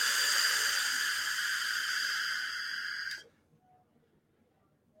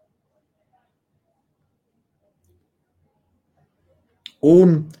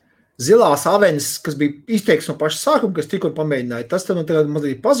 Un zilās avenes, kas bija izteikts no paša sākuma, kas tikko pamēģināja, tas tad man tagad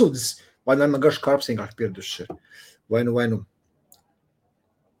mazliet pazudis, vai man garšu karps vienkārši pieraduši ir. Vai nu.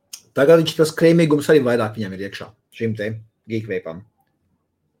 Tagad viņš tas krēmīgums arī vairāk viņam ir iekšā, šim te Geekvape'am.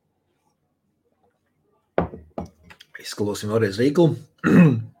 Izskalosim vēlreiz rīklu.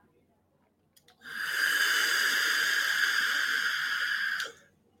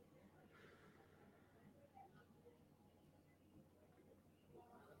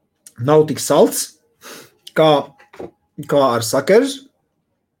 Nav tik salds, kā ar Sakerz.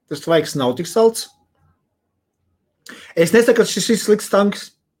 Tas tvaiks nav tik salds. Es nesaku, ka šis ir slikts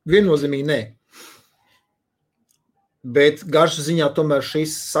tanks. Viennozīmīgi nē. Bet garša ziņā tomēr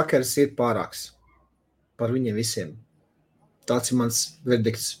šis Sakerz ir pārāks par viņiem visiem. Tāds ir mans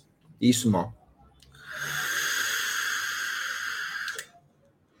verdikts īsumā.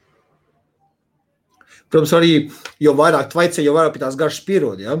 Protams, arī, jo vairāk tvaicē, jo vairāk pie tās garšas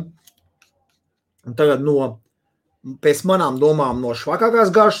pierod, ja? Un tagad pēc manām domām no švakākās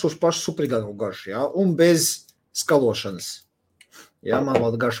garšas uz pašu suprīgāko garšu, ja? Un bez skalošanas. Ja, man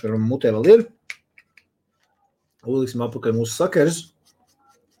vēl garša vēl mutē vēl ir. Uzliksim apakaļ mūsu Sakerz.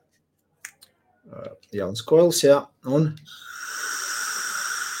 Jauns koils, ja. Un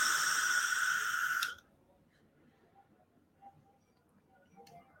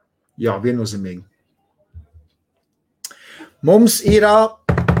jā, viennozīmīgi. Mums ir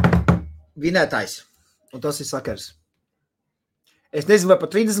vinētājs, un tas ir Sakerz. Es nezinu, vai par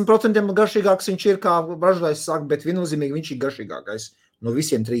 30% garšīgāks viņš ir, kā ražotājs saka, bet viennozīmīgi viņš ir garšīgākais no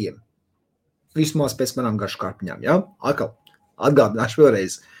visiem trijiem. Vismaz pēc manām garšu kārpiņām, ja? Atkal, atgādināšu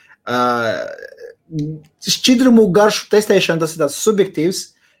vēlreiz. Šķidrumu garšu testēšana, tas ir tāds subjektīvs,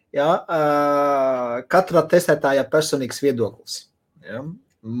 ja? Katra testētāja personīgs viedoklis. Ja?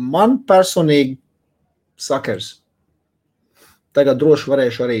 Man personīgi Sakerz. Tagad droši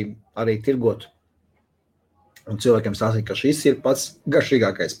varēšu arī tirgot. Un cilvēkiem stāstīt, ka šis ir pats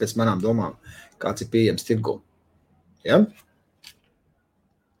garšīgākais pēc manām domām, kāds ir pieejams tirgu. Ja?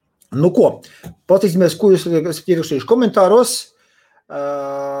 Nu ko, patīsimies, ko jūs esat ierakstījuši komentāros.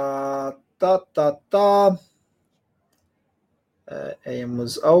 Ejam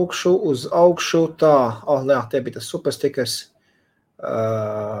uz augšu, tā. Jā, te bija tas superstikers.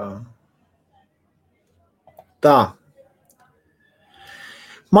 Tā.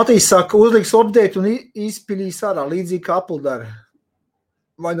 Matīs saka, uzliks update un izpilīs ārā, līdzīgi kā Apple dara.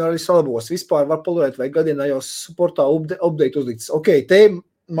 Vai nu arī salabos. Vispār var polēt, vai gadienā jau supportā update uzlikts. Ok, te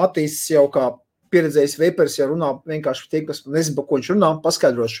Matīs jau kā pieredzējis vapers, ja runā vienkārši tie, kas nezinu, par ko viņš runā,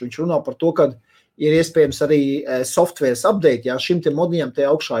 paskaidrošu. Viņš runā par to, ka ir iespējams arī softwares update, ja šim te modijam te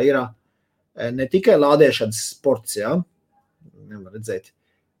augšā ir ne tikai lādēšanas sports, ja. Nevar redzēt.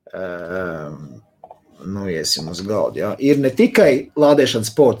 Iesim uz galdu, ja. Ir ne tikai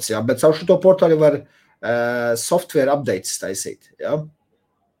lādēšanas ports, ja, bet caur šo portāli var software updates taisīt, ja.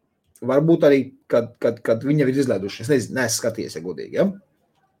 Varbūt arī, kad viņi ir izlaiduši. Es nezinu, neesmu skatījies, ja godīgi, ja.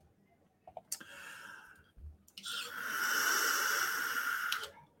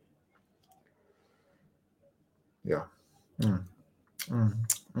 Jā.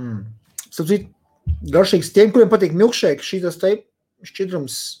 Sapcīt, garšīgs tiem, kuriem patīk milkshake, šitas te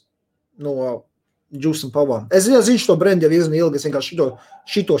šķidrums no džūs un pavām. Es zinu šo brendu jau iezinu ilgi, es vienkārši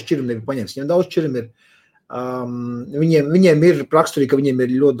šito šķidrumu nebiju paņems. Viņiem daudz šķidrumu ir. Viņiem ir raksturīgi, ka viņiem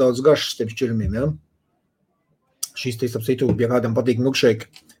ir ļoti daudz garšas tiem šķidrumiem. Ja? Šis teiks ap citu, ja kādam patīk milkshake,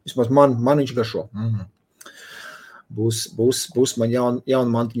 vismaz man viņš garšo. Būs man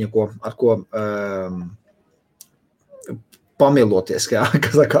jauna mantiņa, ar ko pamieloties,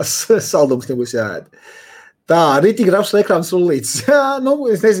 kas saldums nebūs jāēd. Tā, ritīgi raps reklāmas rullītes.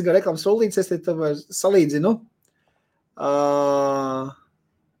 Es nezinu, ka reklāmas rullītes, es te salīdzinu.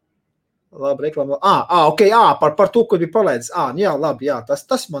 Labi, reklāma. Ok, par to, ko bija palēdis. Jā, labi, jā,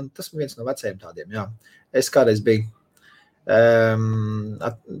 tas man viens no vecajiem tādiem, jā. Es kādreiz biju.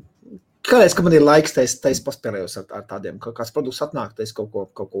 Kādreiz, kad man ir laiks, es paspēlējos ar tādiem, kāds produkts atnāk, es kaut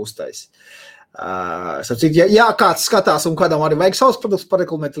ko uztais. Ja kāds skatās un kādam arī vajag savus produktus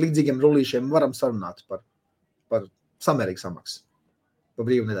pareklamēt līdzīgiem rullīšiem, varam sarunāt par samērīgu samaksu. Pa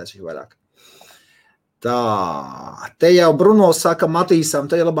brīvu nedēļas viņš vairāk. Tā, te jau Bruno saka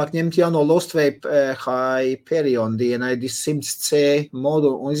Matīsam, te jau labāk ņemt jauno Lost Vape Hyperion DNID 100C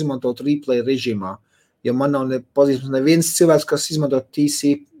modu un izmantot replay režīmā, jo man nav pazīstams neviens cilvēks, kas izmanto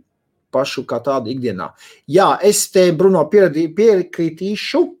TC pašu kā tādu ikdienā. Jā, es te Bruno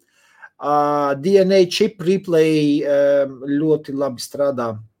piekritīšu, DNA chip replay ļoti labi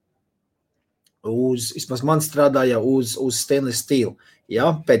strādā. Vismaz man strādāja uz stainless steel,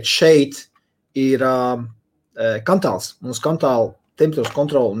 ja, bet šeit ir kantāls, mums kantāla temperatūras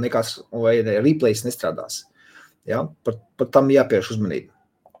kontrola nekas, vai replays nestrādās, ja, par tam jāpievērš uzmanību.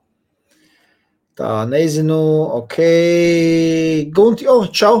 Tā, nezinu, ok, Gunti,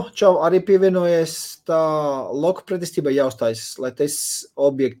 čau, arī pievienojies tā loku pretestībai jāuztais, lai tas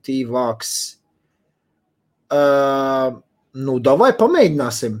objektīvāks. Davai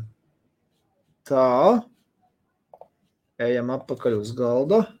pamēģināsim. Tā, ejam atpakaļ uz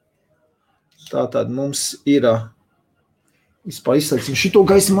galda. Tātad mums ir, vispār izslēgsim šito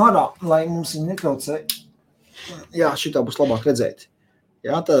gaismu ārā, lai mums viņi netraucē. Jā, šitā būs labāk redzēt.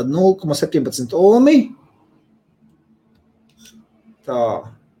 Jā, tātad 0,17 ohmi. Tā,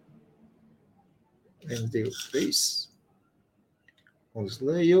 1, 2, 3. Uz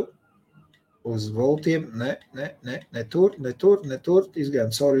leju, uz voltiem, ne tur,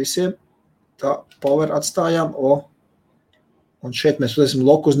 izgājām cauri visiem. Tā, power atstājām, un šeit mēs uzliesim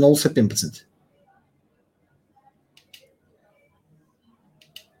loku uz 0,17.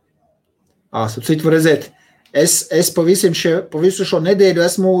 Citu var redzēt, es pa visu šo nedēļu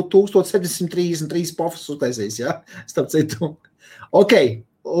esmu 1733 pofas uztaisījis, ja? Starp citu. Ok,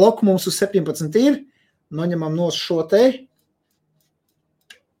 loku mums uz 17 ir, noņemam no šo te,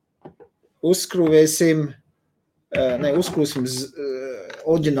 uzskrūvēsim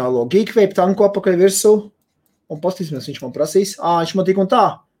oriģinālo Geekvape tanku apakaļ virsū, un pastīsimies, viņš man prasīs. Viņš man tik un tā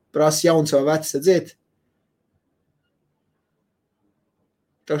prasa jauns vai vecs, redziet.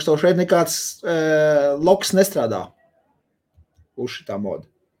 Tā kā šeit nekāds loks nestrādā uz šitā moda.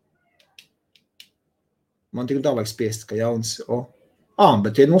 Man tik un tā vajag spiest, ka jauns.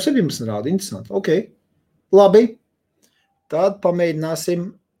 Bet tie no 17 rāda, interesanti. Ok, labi. Tad pamēģināsim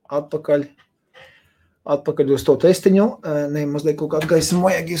atpakaļ uz to testiņu. Mazliet kaut kādu gaismu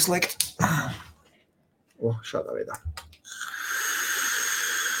vajag ieslēgt. Šādā veidā.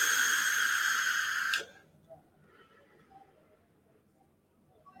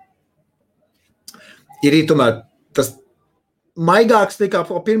 Ir tomēr tas maigāks nekā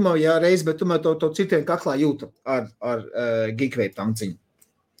pirmajā reize, bet tomēr to citiem kaklā jūta ar Geekvape tanciņu.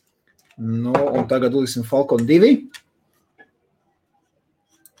 Un tagad uzliksim Falcon 2.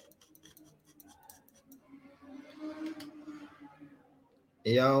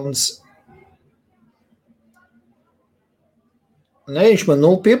 Jauns. Viņš man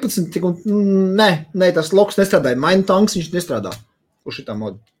 0.15, nē, tas loks nestrādāja. Maina tanks, viņš nestrādā uz šitā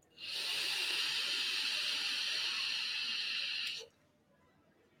modu.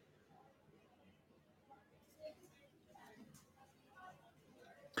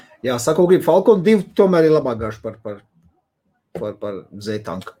 Jā, saku, gribu Falcon 2, tomēr ir labāk garš par Z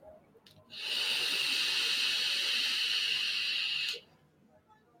tanku.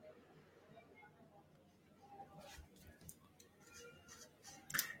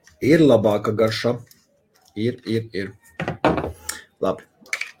 Ir labāka garša. Ir. Labi.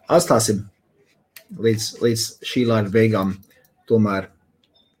 Atstāsim līdz šī laika beigām tomēr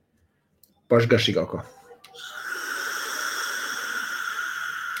pašgaršīgāko.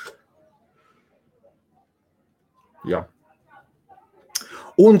 Jā.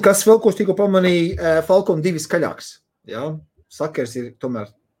 Un kas vēl, ko es tikko pamanīju, Falcon 2 skaļāks. Jā? Sakerz ir tomēr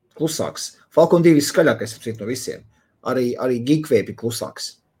klusāks. Falcon 2 skaļākais no visiem. Arī Geekvape ir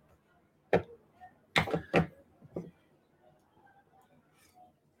klusāks.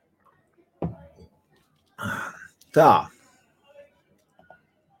 Tā.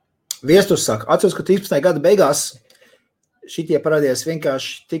 Viesturs saka, atceros, ka 13. gada beigās šitie parādījās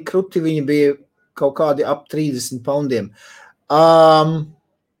vienkārši tik kruti, viņi bija kaut kādi ap 30 poundiem.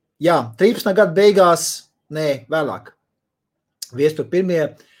 Jā, 13. gada beigās, vēlāk. Viestur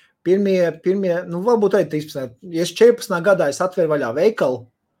pirmie, varbūt arī 13. Ja 14. gadā es atvēru vaļā veikalu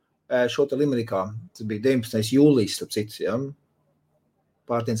šo te Limerikā, tas bija 19. jūlijas, starp citu, ja?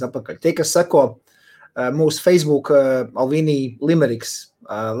 Pārtienas apakaļ. Tie, kas seko mūsu Facebook Alvīnī Limeriks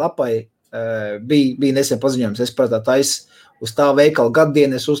lapai, bija nesen paziņojums, es par tā tais uz tā veikala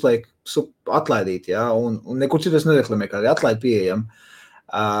gaddienu es uzlieku atlaidīt, ja, un nekur citu es nereklamēju, kā arī atlaidi pieejam.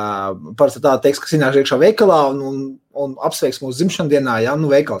 Parasti tā teiks, ka ienāks iekšā veikalā un apsveiks mūsu dzimšandienā, ja,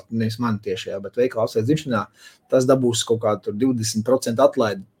 veikala, nevis mani tieši, ja, bet veikala apsveiks dzimšanā, tas dabūs kaut kādu 20%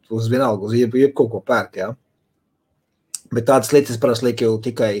 atlaidi uz vienalga, uz jebko ko pērk, ja. Bet tādas lietas parasti liek jau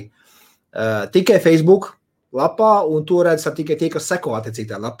tikai Facebook lapā, un to redz tikai tie, kas seko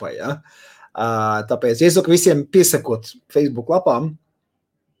attiecītā lapā, ja. Tāpēc iesaku visiem piesakot Facebook lapām.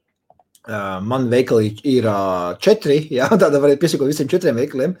 Man veikali ir 4, ja, tāda varētu piesakot visiem 4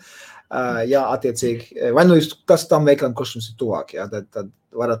 veikaliem. Jā, attiecīgi, vai nu jūs tas tam veikalam, kurš jums ir tuvāk, ja, tad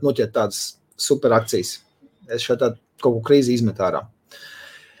varat noķert tādas super akcijas. Es šeit tādu kaut ko krīzi izmet ārā.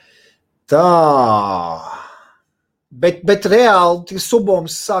 Tā. Bet reāli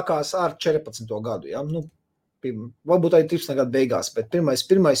Subohms sākās ar 14. gadu, ja? Varbūt arī 13. gadu beigās, bet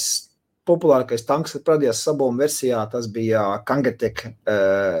pirmais populārākais tanks, kad parādījās Subohma versijā, tas bija HorizonTech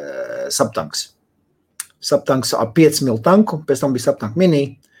Subtanks. Subtanks ar 5 mil tanku, pēc tam bija Subtank mini,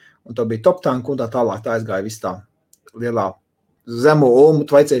 un tā bija top tanku, un tā tālāk tā aizgāja viss tā lielā zemo olmu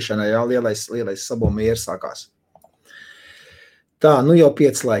tvaicēšana, ja? Lielais Subohma iersākās. Tā, jau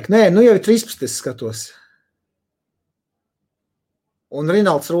 5 laiki. Nē, jau ir 13, es skatos. Un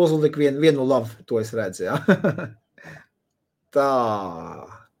Rinalds Rozuldik vienu labu, to es redzu, ja. Tā.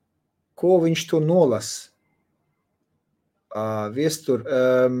 Ko viņš tur nolas? Viestur.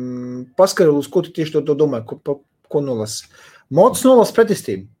 Paskarīlūs, ko tu tieši to domā? Ko nolas? Mods nolas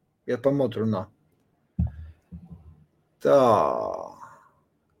pretistību, ja par modu runā. Tā.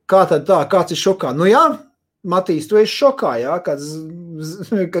 Kā tad tā? Kāds ir šokā? Jā, Matīs, tu esi šokā, ja? Ka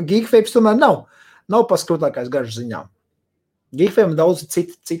Geekvape tomēr nav paskrotākais garš ziņā. Geekvape daudz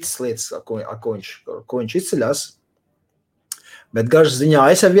citas lietas, ar ko viņš izceļās. Bet garšas ziņā,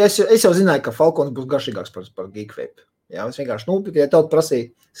 es jau zināju, ka Falcons būs garšīgāks par Geekvape. Jā, es vienkārši, ja tev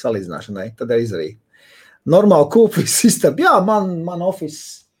prasīja salīdzināšanai, tad arī izdarīju. Normāli kūpīgi sistēma. Jā, man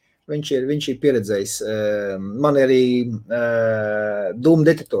office, viņš ir pieredzējis. Man arī dūmu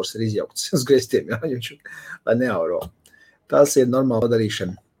detektors ir izjaukts uz griestiem, jā, lai neauro. Tas ir normāli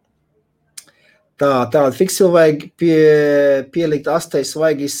padarīšana. Tāda fiksili vajag pielikt astei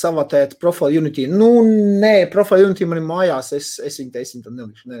svaigi savatēt Profile Unity. Nē, Profile Unity man ir mājās, es viņu tad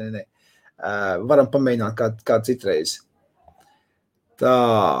nelikšu. Nē. Varam pamēģināt kā citreiz. Tā.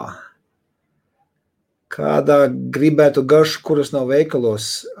 Kādā gribētu garšu, kuras nav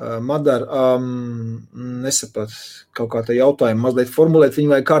veikalos? Madara, nesaprat kaut kā tā jautājumu, mazliet formulēt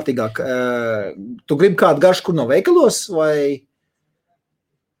viņu vai kārtīgāk. Tu gribi kādu garšu, kur nav veikalos, vai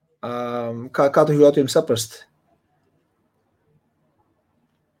kā tu jautājumu saprast?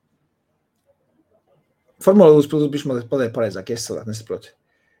 Formulēt, protams, mazliet pareizāk, es nesaprotu.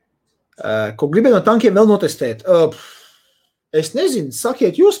 Ko gribētu no tankiem vēl notestēt? Es nezinu,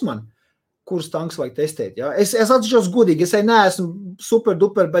 sakiet jūs man, kurus tanks vajag testēt. Ja? Es atzīšos godīgi, es neesmu super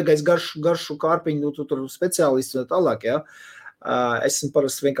duper beigais garšu kārpiņu, tur speciālists un tālāk. Ja? Es esmu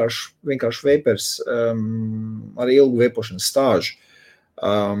parasti vienkārši vapers ar ilgu vapošanas stāžu.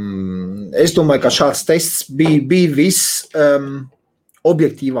 Es domāju, ka šāds tests bija viss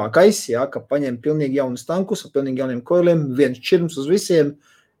objektīvākais, ja? Ka paņem pilnīgi jaunus tankus ar pilnīgi jauniem koiliem, viens čirms uz visiem.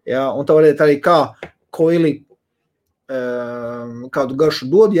 Ja, un tā varētu arī kā koili kādu garšu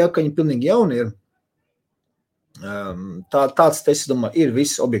dod, ja, ka viņi pilnīgi jauni ir. Tāds tests, domāju, ir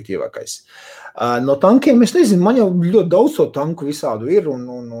viss objektīvākais. No tankiem, es nezinu, man jau ļoti daudz to tanku visādu ir, un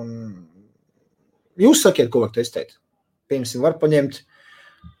jūs sakiet, ko var testēt. Piemēram, var paņemt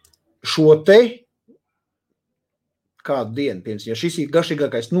šo te kādu dienu, piemēram, ja šis ir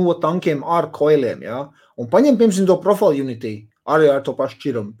garšīgākais no tankiem ar koiliem, ja, un paņem, piemēram, to Profile Unity, arī ar to pašu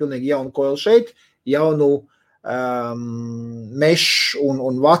čirumu. Pilnīgi jaunu koilu šeit, jaunu mesh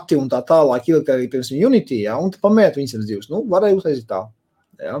un vati un tā tālāk ielikt arī pirms Unity, ja, un pamēt viņas ar dzīves. Varēja uztaisīt tā.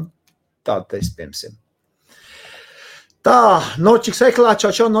 Ja. Tāda testa, piemēram. Tā, nočik seklā,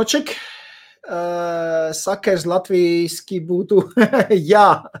 čau, nočik. Sakerz latvijski būtu.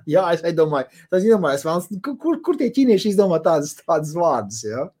 jā, es domāju. Tas iedomājas, kur tie ķīnieši izdomā tādas vārdus,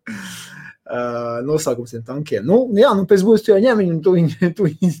 ja? Nosaukums tiem tankiem. Pēc būs tu jau ņem viņu, un tu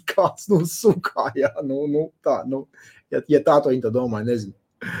viņu kāds sūkā, jā, tā, ja tā to viņi to domāja, nezinu.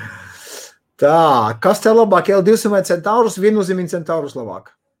 Tā, kas tev labāk, L200 vai Centaurus? Viennozīmīgi Centaurus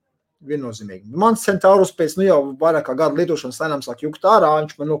labāk. Viennozīmīgi. Mans Centaurus pēc, jau vairāk kā gadu lietošanas lēnām sāk jukt ārā,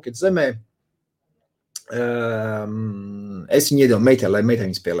 viņš man nokrit zemē. Es viņu iedevu meitē, lai meitē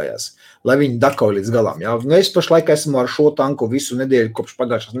viņas pielējās, lai viņi dakauj līdz galām. Ja? Es pašlaik esmu ar šo tanku visu nedēļu, kopš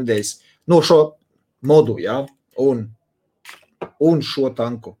pagājušās nedēļas, šo modu, ja? un šo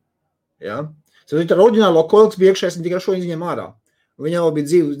tanku. Ja? Tad ar oriģinālo koilks bija iekšā, es tikai šo izņem ārā. Viņa jau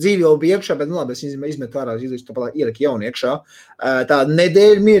bija dzīvi jau bija iekšā, bet labi, es izmetu ārā, tāpēc ieliku jaunu iekšā. Tā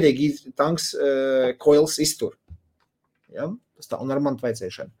nedēļa mierīgi tanks koils iztur. Ja? Tas tā, un ar manu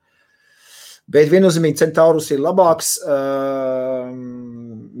tvaicēšanu. Bet viennozīmīgi Centaurus ir labāks,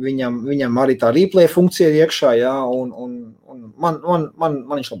 viņam arī tā replay funkcija ir iekšā, ja, un man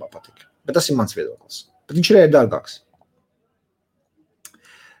viņš labāk patika. Bet tas ir mans viedoklis. Bet viņš ir dārgāks.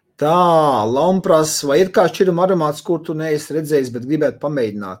 Tā, Lampras, vai ir kāds šķiruma aromāts, kur tu neesi redzējis, bet gribētu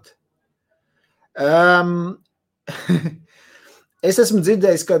pamēģināt? Es esmu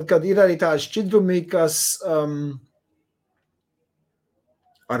dzirdējis, kad ir arī tādi šķidrumi, kas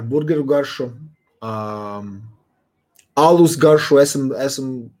ar burgeru garšu, alus garšu,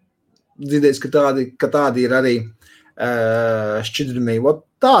 esmu dzirdējis, ka tādi ir arī šķidrumi.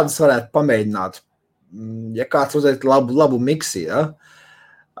 Tādas varētu pamēģināt, ja kāds uzēt labu miksi. Ja?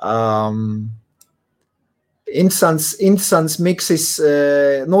 Interesants miksis,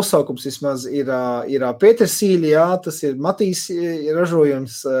 nosaukums vismaz ir Pētersīļi, jā, tas ir Matīs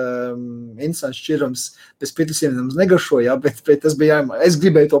ražojums, interesants šķirums, bez Pētersīļiem mums negaršo, jā, bet tas bija, es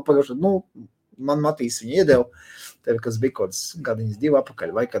gribēju to pagaršot, man Matīs viņu iedeva, tev, kas bija kaut gadiņas 2 apakaļ,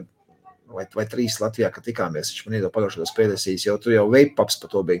 vai 3 Latvijā, kad tikāmies, viņš man iedeva pagaršot tos Pētersīļus, jo tur jau vape-paps par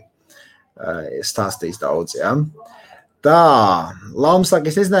to bija stāstījis daudz, jā. Tā, Lauma saka,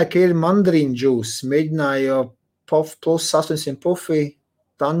 es nezināju, ka ir mandarīna džūs, mēģināju puff plus 800 puffy,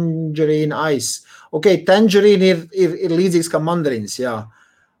 tangerine ice. Ok, tangerine ir līdzīgs kā mandarīns, jā.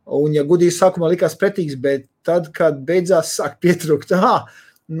 Un, ja gudīgi sākumā likās pretīgs, bet tad, kad beidzās sāk pietrūkt,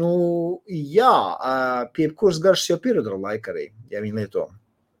 jā, pie kuras garšas jau pierodro laika arī, ja viņi lieto.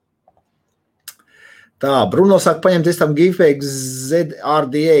 Tā, Bruno sāk paņemt tam Geekvape Z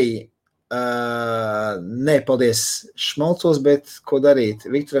nē, paldies, šmalcos, bet ko darīt?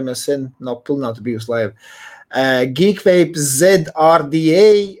 Viktoram jau sen nav pilnāta bijusi laiva. Geekvape Z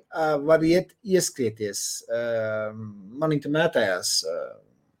var iet ieskrieties. Man viņa mētājās.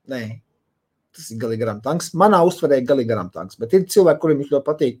 Nē, tas ir galīgi garām tanks. Manā uztverē galīgi garām tanks, bet ir cilvēki, kuriem viņš ļoti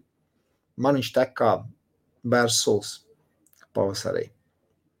patīk. Man viņš tek kā bērs suls pavasarī.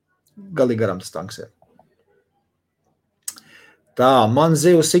 Galīgi garām tas tanks ir. Tā, man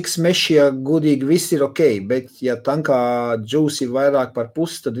zivs X mešie gudīgi viss ir ok, bet ja tankā džūs ir vairāk par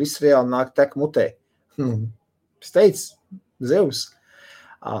pusi, tad viss reāli nāk tek mutē. Steidz, zivs.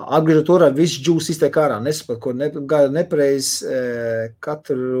 Atgriežot orā, viss džūs iztiek ārā, nesapat, ko nepareiz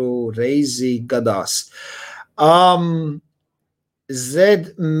katru reizi gadās. Z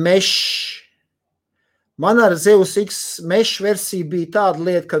meš. Man ar zivs X meš versija bija tāda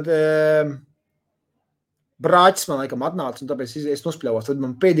lieta, kad brāķis man laikam atnāca, un tāpēc es nospļāvos. Tad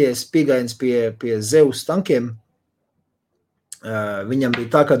man pēdējais piegājiens pie Zeus tankiem. Viņam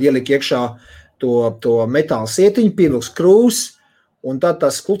bija tā, kad ielika iekšā to metāla sietiņu, pievilks krūs, un tad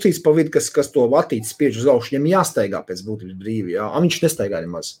tās klucītes pa vidu, kas to vatīti spiež uz augšu, viņam jāstaigā pēc būtības brīvi. Jā. Viņš nestaigā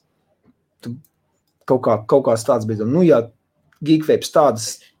nemaz. Kaut kāds tāds bija. Nu, jā, Geekvape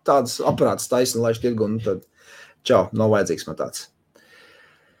tādas aparātas taisna, lai tirgu, un tad čau, nav vajadzīgs man tāds.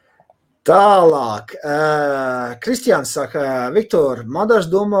 Tālāk. Kristiāns saka, Viktor, Madars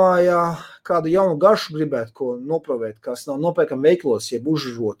domāja, kādu jaunu garšu gribētu, ko noprovēt, kas nav nopērkam veiklos, jeb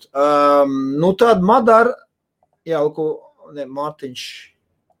užžot. Nu, tad Madar, jā, Mārtiņš,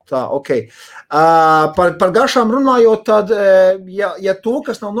 tā, ok. Par garšām runājot, tad, ja to,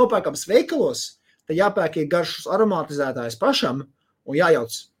 kas nav nopērkams veikalos, tad jāpērk ir garšas aromatizētājs pašam un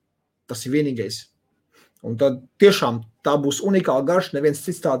jājauc. Tas ir vienīgais. Un tad tiešām tā būs unikāla garša, neviens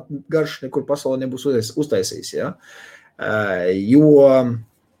cits tāda garša nekur pasaulē nebūs uztaisījis. Ja? Jo,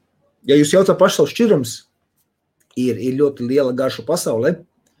 ja jūs jautāt paši savus šķirums, ir ļoti liela garša pasaulē.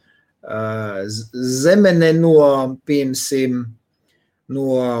 Zemene piemēram, no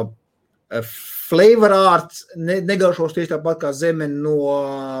flavor art negaršos tieši tāpat kā zemene no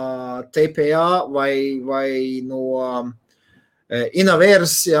TPA vai no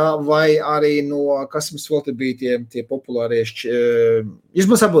Inavērs, jā, vai arī no, kas mums vēl te bija tie populārieši, jūs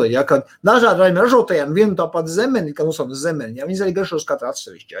man saprotat, jā, kad dažādi ražotājiem vienu tāpat zemeni, kā nosaukt zemeni, jā, viņas arī garšos katra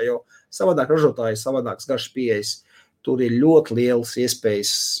atsevišķi, jā, jo savādāk ražotāji, savādāks garšas pieejas, tur ir ļoti lielas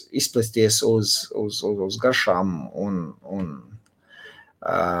iespējas izplesties uz garšām un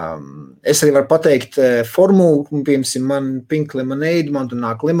es arī varu pateikt formulu, piemēram, man pink lemonade, man tur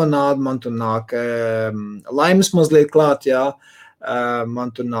nāk limonāde, man tur nāk laimas mazliet klāt, jā,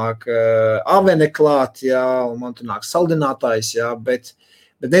 man tur nāk avene klāt, jā, un man tur nāk saldinātājs, jā, bet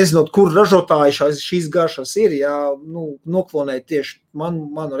nezinot, kur ražotāji šīs garšas ir, jā, nu, noklonēt tieši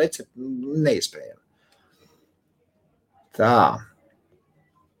manu receptu neiespējami. Tā.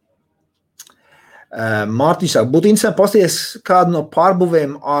 Mārtiņš saka, būtu interesanti pasties kādu no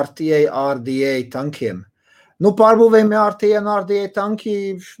pārbuvējiem RTA tankiem. Nu, pārbuvējiem RTA un RTA tanki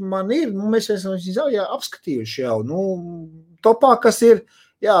man ir, nu, mēs esam jau apskatījuši jau, nu, topā, kas ir,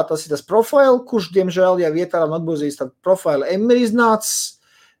 jā, tas ir tas profile, kurš, diemžēl, jau vietā un atbūzīs, tad profile M ir iznācis,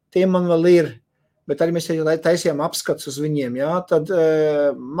 tie man vēl ir, bet arī mēs taisījām apskats uz viņiem, jā, tad,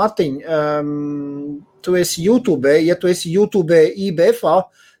 Martiņ, tu esi YouTube, ja tu esi YouTube IBF-ā,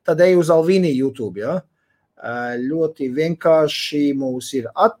 tad ej uz Alvīnī YouTube, ja? Ļoti vienkārši mūs ir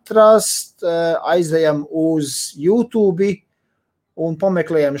atrast, aizejam uz YouTube un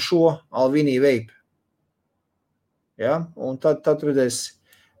pameklējam šo Alvīnī vape. Ja? Un tad redzēs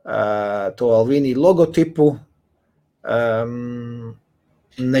to Alvīnī logotipu,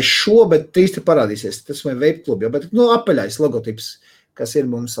 ne šo, bet trīs te parādīsies, tas ir vape klubi, ja? Bet apaļais logotips, kas ir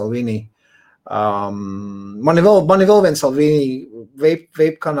mums Alvīnī. Man ir vēl viens Alvīnī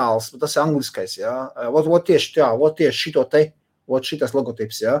vape kanāls, tas ir angliskais, jā. Vot tieši šito te, vot šitas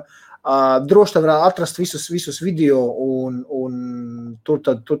logotips, jā. Droši tad var atrast visus video un tur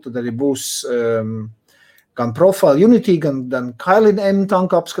tad arī būs gan Profile Unity, gan Kailin M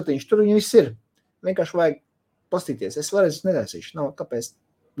tanka apskatiņš, tur viņi viss ir. Vienkārši vajag pastīties. Es varēs nedaisīšu, nav, kāpēc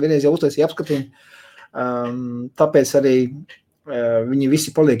vienreiz jau uztaisīju apskatiņu, tāpēc arī viņi visi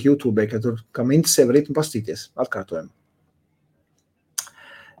paliek YouTube, ka tur, kam interesē, var ritmu pastīties, atkārtojam.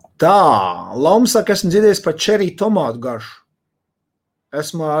 Tā, Lauma saka, esmu dzirdējis par čerī tomātu garšu.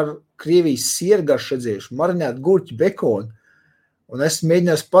 Esmu ar Krievijas sieru garšu redzējuši, marinētu gurķi, bekonu, un esmu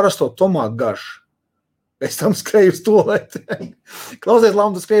mēģinājis parasto tomātu garšu. Es tam skrēju uz toleti. Klausies,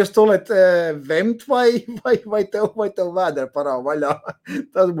 Lauma, tu skrēju uz toleti vemt vai tev vēdera parāv vaļā?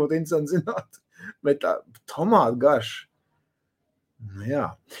 Tas būtu interesanti zināt. Bet tā tomātu garša. Nu, jā.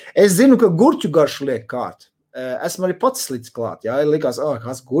 Es zinu, ka gurķu garšu liek kārt. Esmu arī pats slicis klāt, jā. Likās,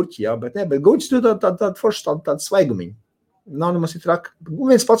 kāds gurķi, jā, bet gurķis tu tādu foršu tādu svaigumiņu. Nav nemaz ir traka.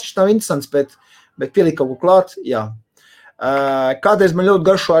 Viens pats viņš nav interesants, bet pielikt kaut ko klāt, jā. Kādreiz man ļoti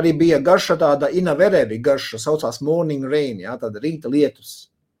garšo arī bija garša tāda inaverēvi garša, saucās morning rain, jā, tāda rīta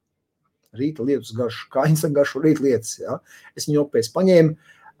lietus. Rīta lietus garšu, kā instant garšu rīta lietus, jā. Es viņu pēc paņēmu,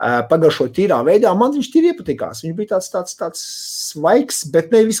 pagaršoju tīrā veidā, man viņš tīri iepatikās. Viņš bija tāds svaiks,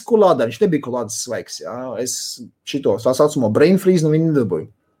 bet ne visu kulādā, viņš nebija kulādas svaiks, jā. Es šito, tā saucamo brain freeze, nu viņu nedabūju.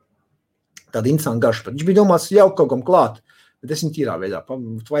 Tāda instant garša, bet viņš bija domāts jau kaut kam klāt, bet es viņu tīrā veidā,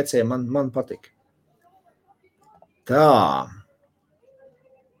 tvaicēju, man patika. Tā.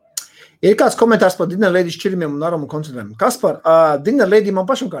 Ir kāds komentārs par dinner lady šķirimiem un aromu koncentrēm. Kas par dinner lady man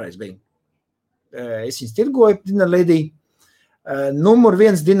pašam kādreiz bija? Es viņas tirgoju dinner lady. Numur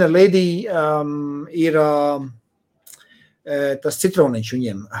 1 dinner lady ir tas citroniņš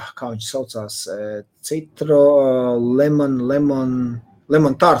viņiem. Kā viņš saucās?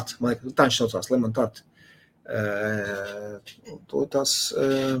 Lemon tart. Man liekas, tā viņš saucās, lemon tart. To tas...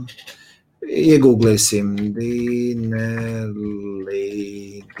 Iegūglēsim dinner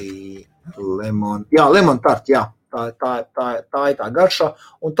lady lemon. Jā, lemon tart, jā. Tā ir tā garša.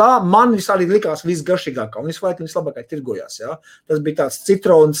 Un tā man arī likās visgaršīgākā un vislabākā tirgojās, jā. Tas bija tāds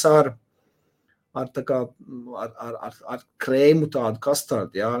citrons ar krēmu tādu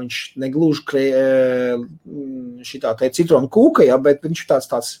kastardu, jā. Viņš negluži šitā te citronu kūka, jā, bet viņš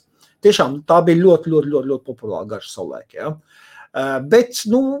tāds tiešām tā bija ļoti populāra garša savulaik, jā. Bet,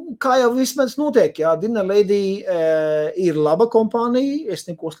 kā jau vismaz notiek, jā, dinner lady ir laba kompānija, es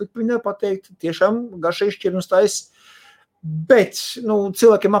neko slikti viņai pateikt, tiešām garšīgi šķirnus tais, bet,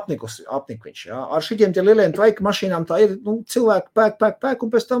 cilvēkiem apnik viņš, jā. Ar šitiem tie lieliem tvaika mašīnām tā ir, cilvēki pēk,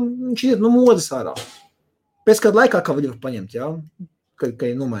 un pēc tam viņš ir, modas ārā. Pēc kādu laikā, kā viņi var paņemt, jā, kad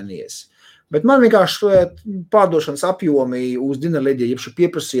ir nomainījies. Bet man vienkārši pārdošanas apjomi uz dinner lady, jeb šo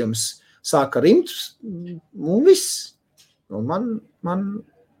pieprasījums sāka rimt, un viss. Es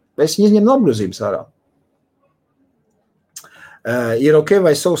viņu izņemu no apgrozības ārā. Ir ok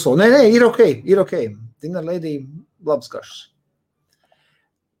vai so? Nē, ir ok. Dinner lady, labs garšas.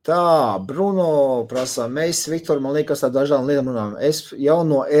 Tā, Bruno prasa, mēs, Viktor, man liekas, tā dažādām lietām runājam. Es jau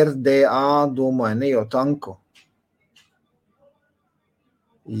no RDA domāju, ne jau tanku.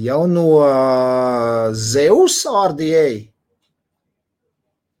 Jau no Zeus RDA.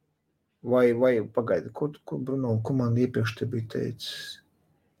 Vai pagaidi, kur Bruno, ko man iepriekš te bija teicis?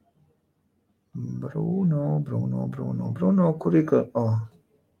 Bruno, kur ir,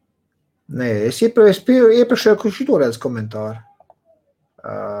 Nē, es iepriekšēju šito redz komentāru.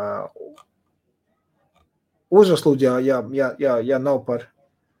 Uzraslūd, jā, nav par...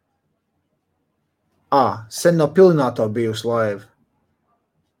 Sen nav pilinātā bijusi laiva.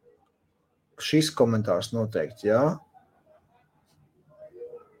 Šis komentārs noteikti, jā.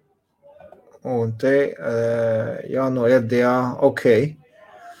 Un te, no RDA, ok.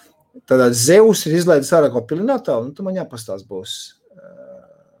 Tātad Zeus ir izlaidis ārā kā pilinātā, un tu man jāpastās būs.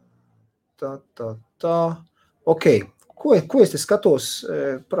 Tā. Ok. Ko es te skatos?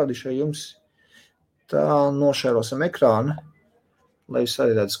 Parādīšu jums. Tā nošērosim ekrānu, lai jūs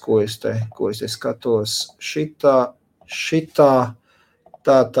arī redz, ko es te skatos. Šitā.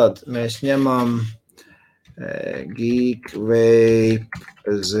 Tātad mēs ņemam Geekvape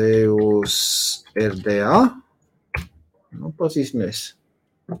Z RDA. Pasīsimies.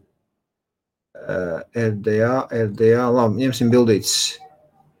 RDA, labi, ņemsim bildītes.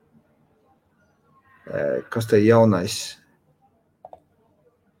 Kas te jaunais?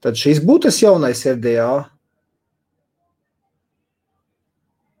 Tad šis būtu tas jaunais RDA.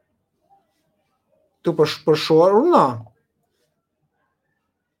 Tu par šo runā?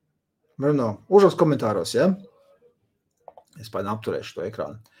 Bruno, uzrakst komentāros, ja? Es pēdām apturēšu to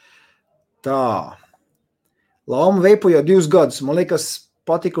ekrānu. Tā. Lauma veipo jau 2 gadus. Man liekas,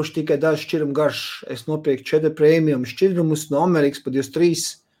 patikuši tikai daži šķirumu garš. Es nopirku 4 premium šķirumus no Amerikas pa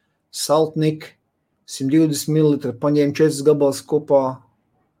 23 saltnik, 120 ml, paņēmu 4 gabals kopā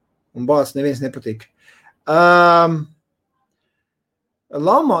un bāc neviens nepatīk.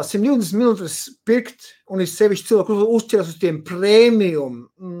 Laumā 120 ml pirkt un ir sevišķi cilvēku uzķeras uz tiem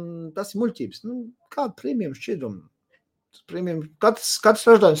premium. Tas ir muļķības. Kāda premium šķidruma? Katrs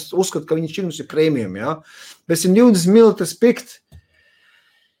ražotājs uzskata, ka viņa šķidrums ir premium, jā. Bet 120 ml pirkt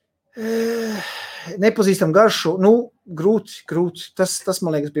nepazīstam garšu, grūti. Tas,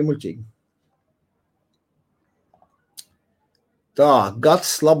 man liekas, bija muļķīgi. Tā,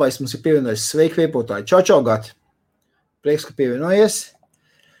 Gats labais mums ir pievienojis. Sveiki, veipotāji. Čau, Gati. Prieks, ka pievienojies.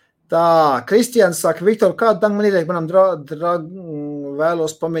 Tā, Kristians saka, Viktor, kādu tanku man ieteikt manam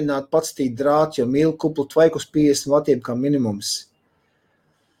vēlos pamēģināt pacitīt drātu, jo mīlu kuplu tvaikus 50 vatiem kā minimums.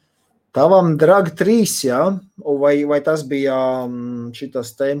 Tavam drag 3, jā? Vai tas bija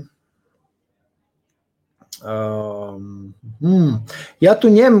šitas te? Ja tu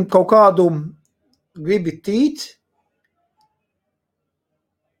ņem kaut kādu, gribi tīt,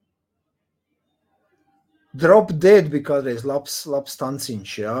 Drop Dead bija kādreiz labs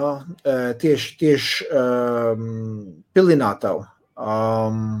tanciņš, jā, tieši pilinātavu.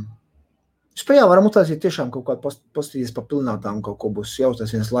 Spējā varam uztaisīt tiešām kaut kādu pastīties pa pilinātām, kaut ko būs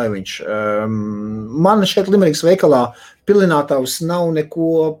jautās viens laiviņš. Man šeit Limerikas veikalā pilinātavs nav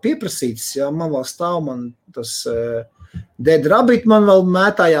neko pieprasīts, jā, man vēl stāv, man tas Dead Rabbit man vēl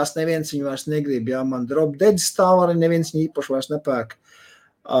mētājās, neviens viņu vairs negrib, jā, man Drop Dead stāv arī, neviens viņu īpaši vairs nepērk.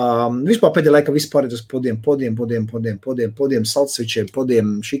 Vispār pēdējā laikā vispār ir uz podiem, saltsvičiem,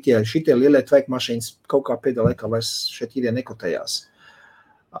 podiem, šitie lielie tvaika mašīnas kaut kā pēdējā laikā vairs šeit īrē nekotējās.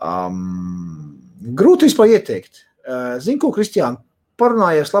 Grūti vispār ieteikt. Zinu, ko, Kristiāna,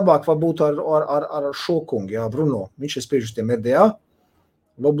 parunājies labāk varbūt ar Šokungu, jā, Bruno. Viņš ir spriež uz tiem RDA.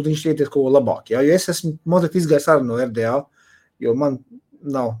 Varbūt viņš ietiek ko labāk, jā, jo es esmu mazliet izgājis arī no RDA, jo man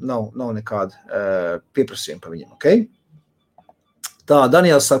nav nekāda pieprasījuma par viņiem, ok? Tā,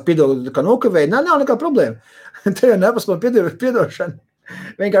 Daniels saka, piedod, ka nokavēja. Nav nekā problēma. Te jau nepasmā piedošana.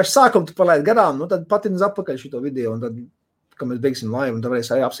 Vienkārši sākumu tu palaid garām, nu tad patini uz atpakaļ šito video, un tad, kad mēs beigsim laivu, un tad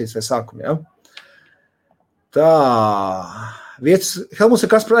varēs arī apsīts vai sākumu, jā? Tā, Helmuts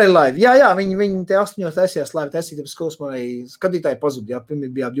ir kas par arī laivu. Jā, viņi te 8 taisījās laivu taisīt, tāpēc skolas man arī skatītāji pazud, jā, pirmie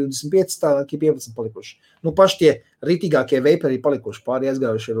bija 25, tālāk 15 palikuši. Nu, paši tie rītīgākie vaperi palikuši, pāri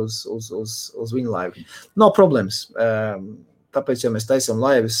aizgājuši ir uz viņu laivu. Nav problēmas. Tāpēc, ja mēs taisam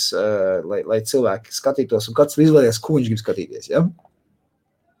laivas, lai cilvēki skatītos, un kāds izvēlēs, ko viņš grib skatīties, ja?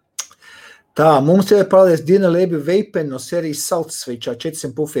 Tā, mums te ir parādījies Diena Liebi Vapeni no serijas Saltsveičā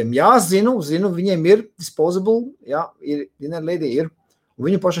 400 pufiem. Jā, zinu, viņiem ir disposable, jā, Diena Liebi ir, un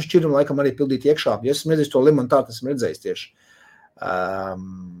viņu paša šķirumu laikam arī pildīt iekšā. Ja esmu redzējis to limontātu, esmu redzējis tieši.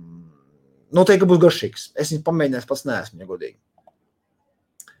 Noteikti būs garšīgs. Es viņu pamēģinājis, pats neesmu, ja godīgi.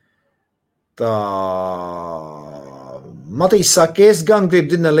 Tā... Matīs saka, es gan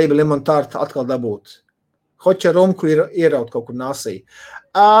gribu Diena Liebi limontātu atkal dabūt. Hoķa romku ir ieraut kaut kur nāsī.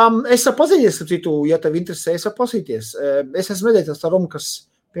 Es varu pazīties, ja tev interesē, es varu pasīties. Es esmu redzējis tā romu, kas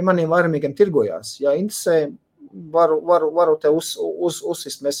pie maniem vairumīgiem tirgojās. Ja interesē, varu tev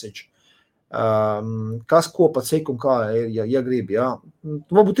uzsist message. Kas, ko, pa cik un kā, ja gribi, jā.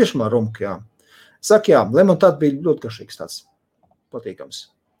 Varbūt tiešām romku, jā. Saka, jā, limontātu bija ļoti garšīgs tāds patīkams.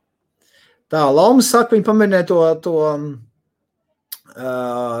 Tā, Laumas saka, viņi pamēģināja to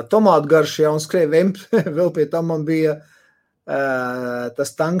tomātu garšu, jā, un skrēja vēl pie tam man bija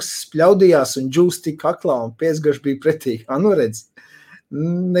tas tanks spļaudījās un džūs tik aklā un piesgarš bija pretīgi. Nu redz,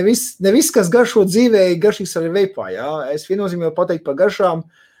 nevis, kas garšo dzīvē, garšīgs arī veipā, jā. Es viennozīmīgi pateikt par garšām,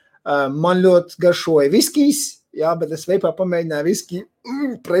 man ļoti garšoja viskijs, jā, bet es veipā pamēģināju viski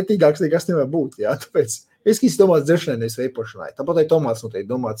pretīgāks nekas nevar būt, jā. Tāpēc viskijs domāts dzeršanai, nevis veipošanai. Tāpat arī tomāts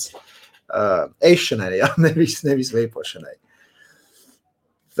noteikti domāts ēšanai, jā, nevis veipošanai.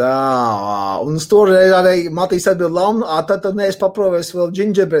 Tā, un uz to arī Matīs atbild Launa, tad nees paprovēs vēl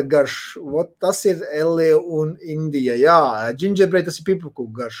gingerbread garšu. Tas ir Elija un Indija, jā, gingerbread tas ir piparkūku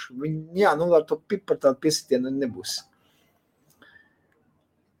garšu. Jā, nu ar to pipar tādu piesitienu nebūs.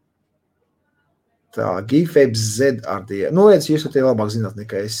 Tā, Geekvape Z Subohm. Nu, redz, jūs te labāk zināt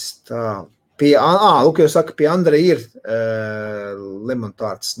nekā es. Tā, lūk, jau saka, pie Andreja ir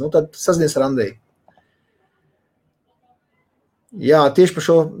limontāts. Nu, tad sazinies ar Andreju. Jā, tieši par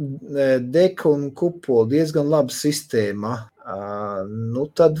šo deku un kupolu diezgan laba sistēma. Nu,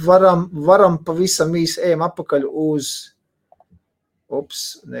 tad varam pavisam īsi ejam atpakaļ uz,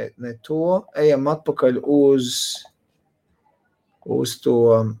 ne to, ejam atpakaļ uz to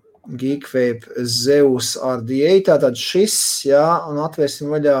Geekvape Z Subohm. Tātad šis, jā, un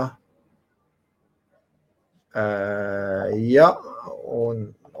atvērsim vaļā. Jā,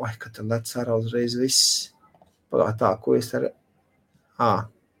 un, ka tad lec ārā uzreiz viss. Tā, ko es ar...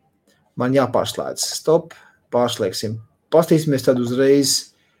 Man jāpārslēdz. Stop, pārslēgsim. Pastīsimies tad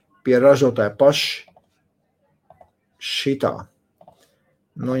uzreiz pie ražotāja paši šitā.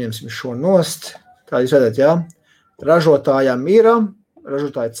 Noņemsim šo nost. Tā jūs redzat, jā. Ražotājām ir,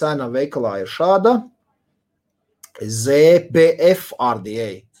 ražotāja cena veikalā ir šāda. ZBF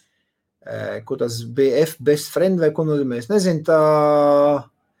RDA. Ko tas BF best friend vai ko nozīmē? Es nezinu, tā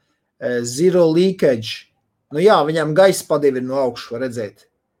zero leakage. Nu jā, viņam gaisa padevi no augšu, var redzēt.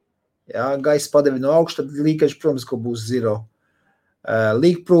 Jā, gaisa padevi no augšu, tad leakage, protams, ko būs zero.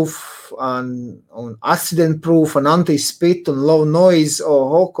 leak proof un accident proof un anti-spit un low noise,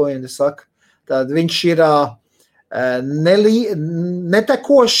 ko viņi saka. Tad viņš ir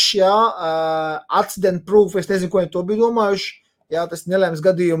netekošs, jā, accident proof, es nezinu, ko viņi to bija domājuši, jā, tas nelēmas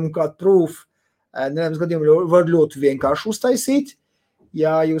gadījumu kā proof, nelēmas gadījumu var ļoti vienkārši uztaisīt,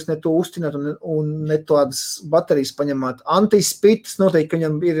 ja jūs ne to uztināt un ne tādas baterijas paņemat. Anti-spit, noteikti, ka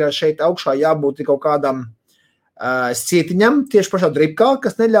viņam ir šeit augšā jābūt kaut kādam cietiņam, tieši pašā dripkā,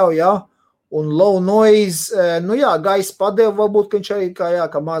 kas neļauj, jā, un low noise, nu jā, gaisa padeva, varbūt, ka viņš arī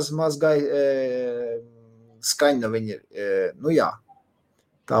kā maz skaņa viņi ir, nu jā,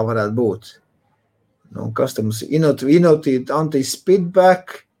 tā varētu būt. Nu, kas te mums ir? Innovative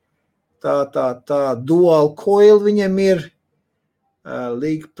anti-speedback, tā, dual coil viņam ir,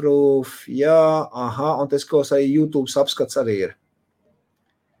 leak proof, jā, un tas, ko arī YouTube apskats arī ir.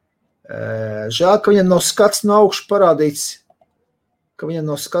 Žēl, ka viņam nav skats no augšu parādīts,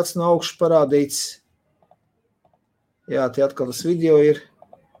 Jā, te atkal tas video ir.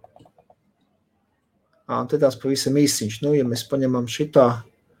 Te tās pavisam īsiņš. Nu, ja mēs paņemam šitā,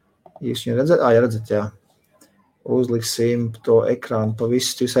 jūs viņu redzat? Jā, redzat, jā. Uzliksim to ekrānu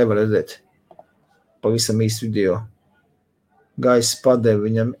pavisu, jūs arī var redzēt. Pavisam īsts video. Gaisa padeve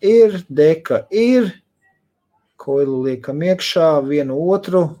viņam ir, deka ir, koilu liekam iekšā, vienu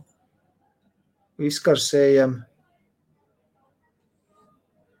otru, izkarsējam.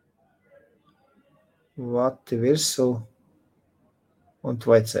 Vati virsū un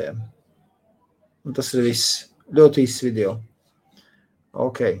tvaicējam. Un tas ir viss. Ļoti īsts video.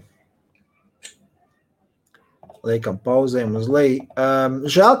 Ok. Liekam pauzēm uz leju.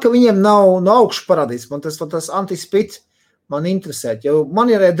 Žēl, ka viņiem nav no augšu parādīts. Man tas anti-spit man interesē. Jo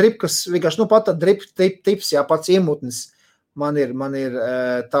man ir dripkas, vienkārši, pat tā drip tips, jā, pats iemutnis. Man ir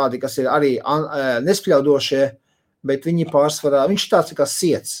tādi, kas ir arī nespļaudošie, bet viņi pārsvarā, viņš ir tāds kā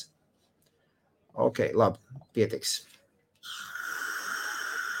siets. Ok, labi, pietiks.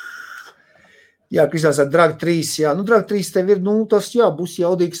 Jā, Kristās ar Drag 3, jā. Nu, Drag 3 tev ir, tas, jā, būs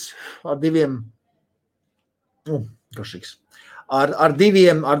jaudīgs ar diviem, garšīgs. Ar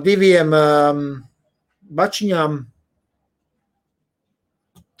diviem bačiņām.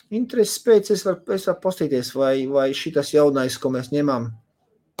 Intereses pēc, es varu postīties, vai šitas jaunais, ko mēs ņemam,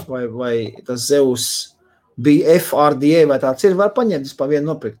 vai tas Zeus BF RDA, vai tāds ir, var paņemt, es pa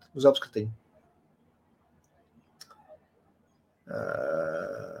vienu nopirkt uz apskatiņu.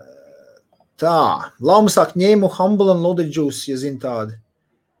 Tā, laumasāk ņēmu Humble un Loaded Juice, ja zinu tādi.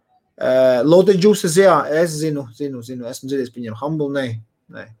 Loaded Juice, jā, es zinu, esmu dzirdējis par viņiem. Humble,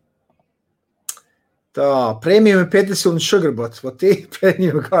 nē. Tā, premium Petris un Sugarbot, tie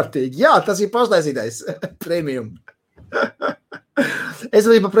premium kārtīgi. Jā, tas ir paštaisītais premium. Es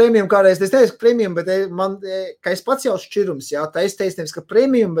arī par premium kādreiz, es neesmu premium, bet ka es pats jau šķirums, jā, tā es teicu nevis, ka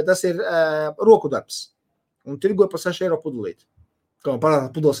premium, bet tas ir roku darbs. Un tirgoju par 6 eiro pudelīti. Kā man parādā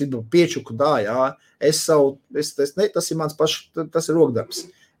pudelis ir piečuku dā, jā. Tas ir mans pašs, tas ir rokdarbs.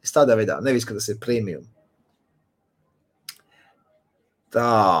 Es tādā veidā, nevis, ka tas ir premium. Tā,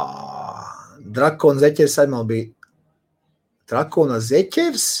 Drakona zeķers arī man bija. Drakona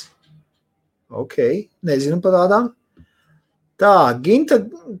zeķers? Ok, nezinu par tādām. Tā, Ginta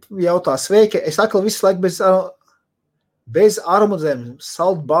jautā sveiki. Es atkal visu laiku bez aromatizēm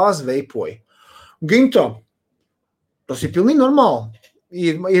salt bāzi veipoju. Ginta, tas ir pilnīgi normāli.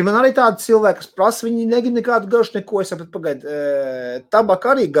 Ir man arī tādi cilvēki, kas prasa, viņi negrib nekādu garšu, neko, es sapratu, pagaid,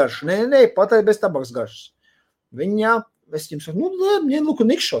 tabaka arī garšu. Nē, pat arī bez tabakas garšas. Viņi, jā, es viņam saku, ņem luku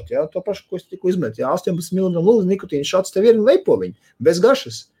nikšot, jā, to pašu, ko es tikko izmetu, jā, 18 mg lūdzu nikotīnu šāds tev ir un veipo viņu, bez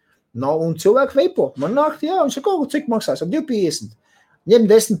garšas. Un cilvēki veipo. Man nāk, jā, viņš saka, cik maksās, 2,50. Ņem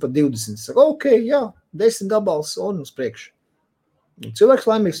 10 par 20. Es saku, ok, jā, 10 gabals un uz priekšu. Un cilvēks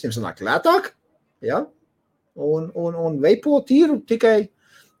laimīgs, viņam sanāk lētāk, jā. Un veipo tikai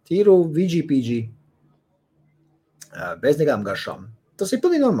tīru VGPG. Bez nekādām garšām. Tas ir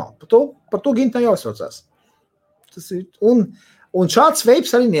pilnīgi normāli. Par to Ginta jāuzsaucās. Tas ir, un šāds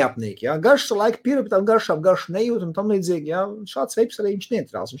veips arī neapnīk. Ja? Garšas laika pieru pēc tām garšām garšu nejūt un tam līdzīgi. Ja? Šāds veips arī viņš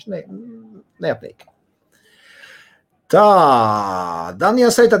neitrāls, viņš neapnīk. Tā,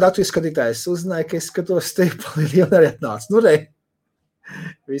 Danijās arī tāda aktīvi skatītājs uzzināja, ka es skatos te palīdzi un arī atnāc. Nu, re,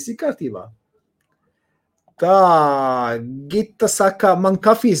 visi kārtībā. Tā, Gita saka, man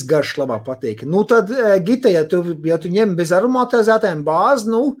kafijas garš labāk patīk. Nu tad, Gita, ja tu ņem bez aromatizētājiem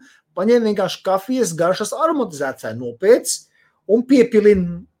bāzi, paņem vienkārši kafijas garšas aromatizētāju nopēc un piepilin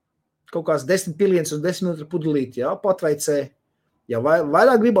kaut kāds 10 pilienas un 10 ml pudelīti, jā, patveicē. Ja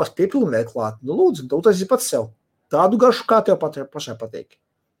vairāk gribās piepilin vēl klāt, lūdzu, tas ir pats sev. Tādu garšu, kā tev pašai patīk.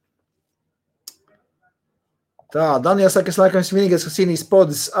 Tā, Daniels saka, es laikam esmu vienīgais, kas cīnīs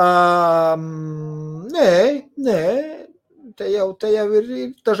podas. Nē, te jau ir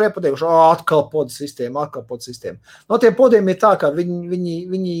dažai pateikuši, atkal podas sistēma. No tiem podiem ir tā, ka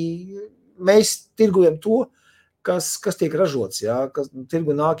mēs tirgojam to, kas tiek ražots, ja? Kas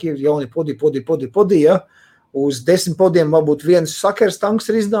tirgu nāk ir jauni podi, ja? Uz 10 podiem varbūt viens Sakerz tanks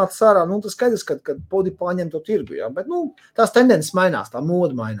ir iznācis ārā, tas skaidrs, kad podi pārņem to tirgu, ja? Bet, tās tendences mainās, tā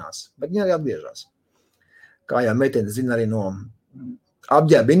moda mainās, bet viņi arī atgriežas. Kā jau meitenes zina arī no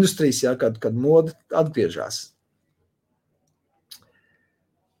apģērba industrijas, ja? Kad moda atgriežas.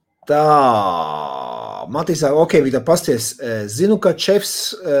 Tā, Matīs, Vita pasties, zinu, ka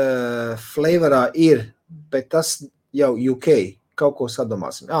čefs flavorā ir, bet tas jau UK, kaut ko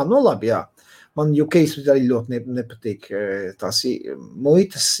sadomāsim. Labi, jā. Man UK arī ļoti nepatīk tās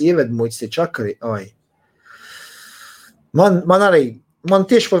muitas, ievedmuitas, tie čakari. Man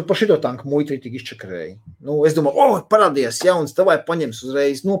tieši par šito tanku muitu tik izčakarēja. Es domāju, parādies jauns, davai paņems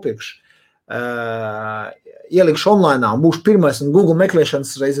uzreiz nopirkšu. Ielikšu online un būšu pirmais un Google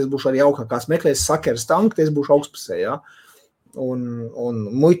meklēšanas reizes būšu arī augākās meklēs Sakerz tanku, es būšu augstpusē, jā. Un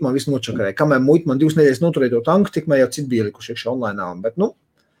muita man visu nočakarēja. Kamēr muita man 2 nedēļas noturēja to tanku, tikmēr jau citu bija ielikuši iekšā online. Bet,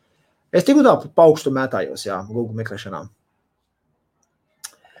 es tiku tā pa augstu mētājos, jā, Google meklēšanām.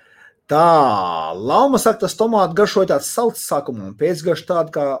 Tā, Lauma saka, tas tomāti garšoja tāds salds sākumā un pēcgarš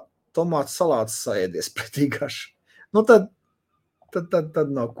tāda kā tomātu salāts saēdies pretī garš. Tad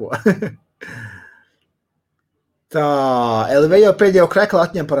nav ko. Tā, LV jau pēdējo kreklu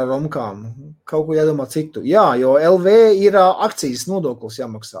atņem par romkām. Kaut ko jādomā citu. Jā, jo LV ir akcijas nodoklis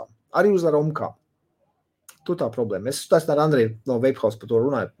jāmaksā. Arī uz romkām. Tu tā problēma. Es stāstu ar Andriju no Vapehouse par to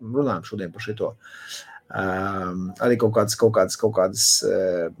runājam šodien par šito. Arī kaut kādas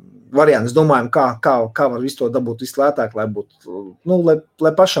variantas domājam, kā var visu to dabūt vislētāk, lai būtu,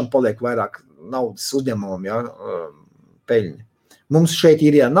 lai pašam paliek vairāk naudas uzņēmumam, jā, peļņa. Mums šeit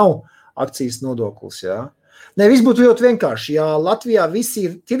ir, nav akcijas nodoklis, jā. Viss būtu ļoti vienkārši, ja Latvijā visi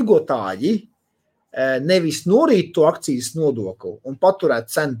ir tirgotāji, nevis norīt to akcijas nodokli un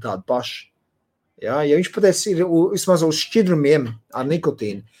paturēt cenu tādu pašu. Ja viņš pateic ir vismaz uz šķidrumiem ar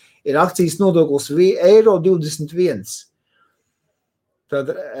nikotīnu, ir akcijas nodoklis €1,21.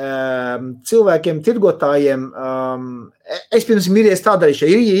 Tad cilvēkiem, tirgotājiem, es pirms mīries tā darīšu,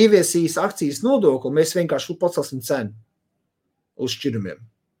 ja ir ieviesījis akcijas nodokli, mēs vienkārši pacelsim cenu uz šķidrumiem.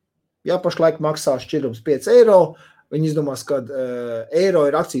 Ja pašlaik maksā šķidrums €5, viņi izdomās, ka eiro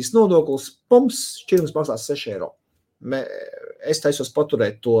ir akcijas nodoklis, šķidrums maksās €6. Es taisos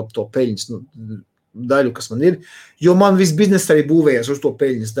paturēt to peļņas daļu, kas man ir, jo man viss bizness arī būvējas uz to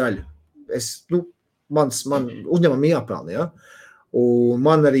peļņas daļu. Man uzņēmumi jāpelna, ja? Un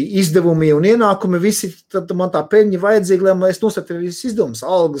man arī izdevumi un ienākumi visi, tad man tā peļņa vajadzīga, lai es nosaktu visas izdevumus,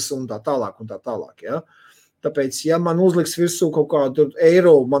 algas un tā tālāk, ja? Tāpēc, ja man uzliks virsū kaut kādu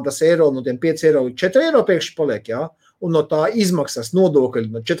eiro, man tas eiro no tiem €5 €4 priekšā paliek, jā, un no tā izmaksas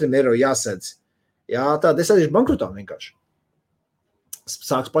nodokļi no €4 jāsedz. Jā, tāda es arī bankrotā vienkārši.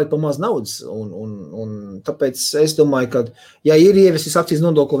 Sāks palikt pa maz naudas, un tāpēc es domāju, ka, ja ir ieviesīs akcijas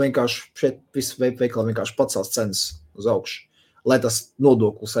nodokli, vienkārši šeit visu veikali vienkārši pacels cenas uz augšu, lai tas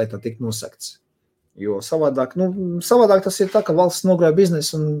nodoklis vai tā tik nosakts. Jo savādāk tas ir tā, ka valsts nogrāja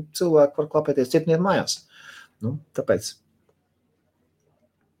biznesu un cilvēki var klapēties cietniet mājās. Tāpēc.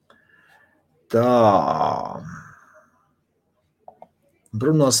 Tā.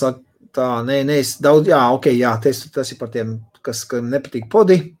 Bruno saka, tā, es daudz, jā, tas ir par tiem, kas nepatīk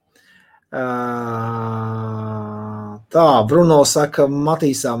podi. Tā, Bruno saka,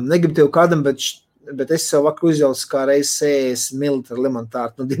 Matīsām, negribu tev kādam, bet es sev vakar uzjaucu kā reiz 60 ml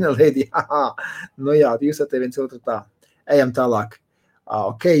limontāru, dinalēdi, jā, jūs te viens otru tā. Ejam tālāk.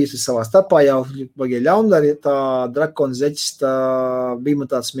 Jūs savā starpā jau bagie ļaundari, tā drakona zeķis, tā bija man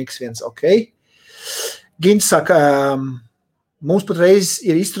tāds miks viens, Gints saka, mums patreiz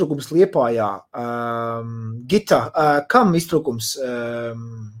ir iztrūkums Liepājā. Gita, kam iztrūkums?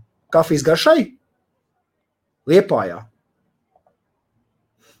 Kafijas garšai? Liepājā.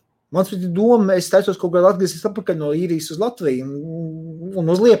 Mans ir doma, es taisos kaut kādā atgriezties atpakaļ no Īrijas uz Latviju un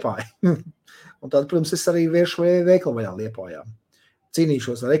uz Liepāju. Un tad, protams, es arī vēršu veikalu vaļā Liepājā.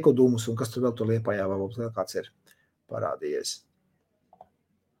 Cīnīšos ar ekodumus un kas tur vēl tur Liepājā vēl kāds ir parādījies.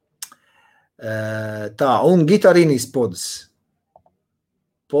 Tā, un gitarīnijas podas.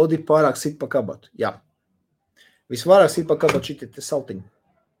 Podi pārāk sit pa kabatu. Jā. Visvairāk sit pa kabatu šitie saltiņi.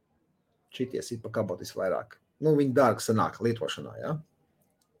 Šitie sit pa kabatu visvairāk. Viņi dārgi sanāk lietošanā, jā.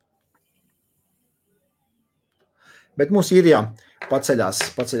 Bet mums ir, jā, paceļās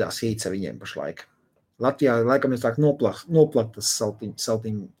hīts ar viņiem pašlaik. Latvijā laikam ir tā noplakt tas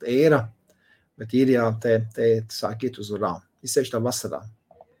saltiņu ēra, Bet īrijā te sāk iet uz urām. Izsevišķi tā vasarā.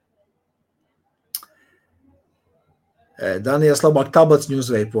 Daniels labāk tabaciņu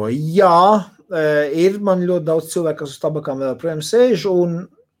uzveipo. Jā, ir man ļoti daudz cilvēku, kas uz tabakām vēl projām sēž, un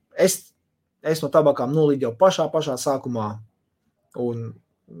es no tabakām nolīdu jau pašā sākumā. Un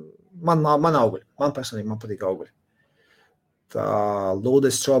man augļi. Man personīgi man patīk augļi. Tā,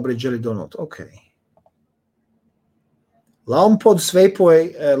 lūdes strawberry jelly donut. Ok. Lampodus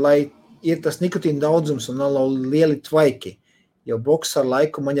veipoja, lai ir tas nikotīna daudzums un nav lieli tvaiki. Jo boks ar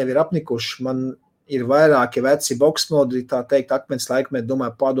laiku man jau ir apnikuši. Man ir vairāki veci boksmodi, tā teikt, akmens laikmēt,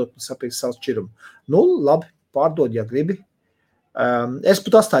 domāju, pārdot un sapirkt savu šķirumu. Nu, labi, pārdod, ja gribi. Es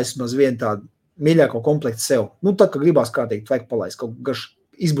pat atstāju maz vienu tādu mīļāko komplektu sev. Nu, tad, ka gribās kārtīgi tvaiki palaist, kaut garšu,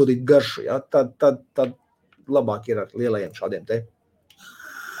 izbūdīt garšu, ja? Tad labāk ir ar lielajiem šādiem te.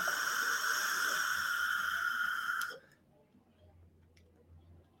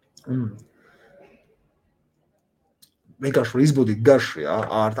 Vienkārši var izbūdīt garšu, ja?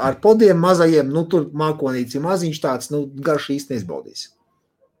 Ar podiem mazajiem, nu, tur mākonīts ir maziņš tāds, nu, garšu īsti neizbaudīs.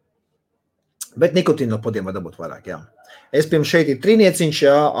 Bet nikotīnu no podiem var dabūt vairāk, jā. Es pirms šeit ir trīnieciņš,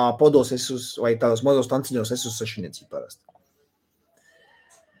 jā, podos vai tādos mazos tanciņos es uz sešinieciņu parasti.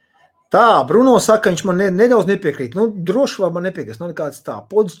 Tā, Bruno saka, viņš man nedaudz nepiekrīt. Nu, droši vēl man nepiekrīt, nav nekāds tā.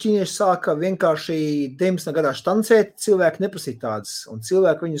 Podus ķīnieši sāka vienkārši 19. gadā štancēt, cilvēki neprasīja tādas, un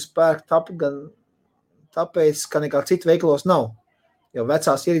cilvēki viņu spērk gan tāpēc, ka nekā cita veikalos nav, jo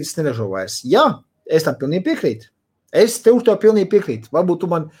vecās ierīces neražo vairs. Jā, es tam pilnīgi piekrītu. Es tev to pilnīgi piekrītu. Varbūt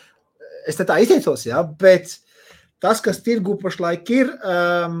tu man, es te tā izteicos, jā, bet tas, kas tirgu pašlaik ir,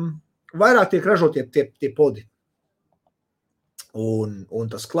 vairāk tiek ražot tie podi. Un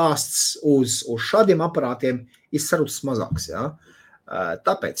tas klāsts uz šādiem aparātiem ir sarucis mazāks, jā.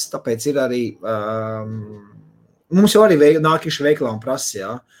 Tāpēc ir arī, mums jau arī nākuši veikalā un prasa,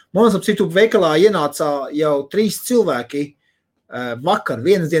 jā. Man ap citu veikalā ienāca jau 3 cilvēki vakar,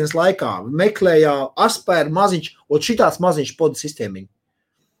 vienas dienas laikā, meklējā aspēru maziņš, un šitāds maziņš podu sistēmiņu.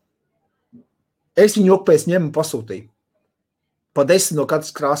 Es viņu pēc ņemu pasūtīju. Pa 10 no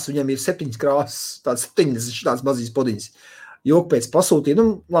katras krāsas, viņam ir 7 krāsas, tāds 70 šitāds maziņas podiņas. Jok pēc pasūtīja,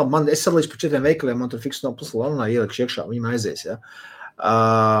 nu, labi, es sadalīšu par 4 veikaliem, man tur fiks no puslānā ielikšu iekšā, viņam aizies, ja.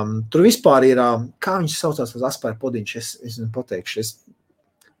 Tur vispār ir, kā viņš saucās tas aspēru podiņš, es pateikšu, es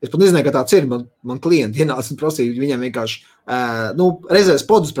pat nezināju, ka tāds ir, man klienti ienāca un prasīja, viņam vienkārši, nu, reizēs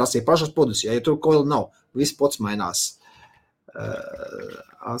podus prasīja, pašas podus, ja tur koila nav, viss pods mainās.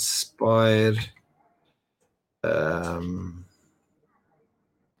 Aspēru,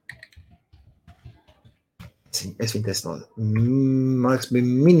 Es viņu testu man liekas, bija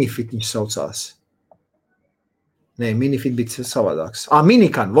minifit viņš saucās. Nē, minifit bija savādāks.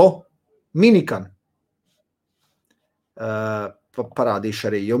 Minikan, Minikan. Parādīšu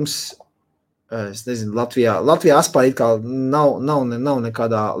arī jums. Es nezinu, Latvijā aspār it kā nav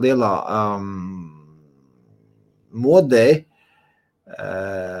nekādā lielā modē,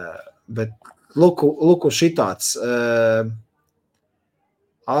 bet luku šitāds.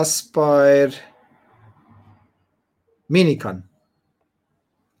 Aspār Minikan.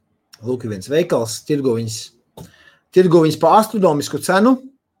 Lūk, viens veikals, tirgo viņas pa astronomisku cenu.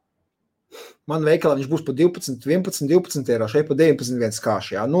 Man veikalā viņš būs pa 11 eiro, šeit pa 19 viens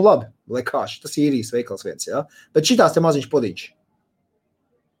kāši, jā. Nu labi, lai kāši, tas īrijas veikals viens, jā. Bet šitās te maziņš podiņš.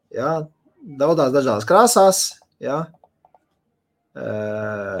 Jā, daudzās dažādās krāsās, jā.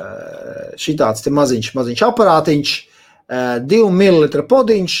 Šitāds te maziņš aparātiņš. 2 ml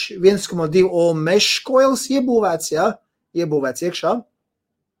podiņš, 1,2 ohm mešs koils iebūvēts, ja? Iebūvēts iekšā.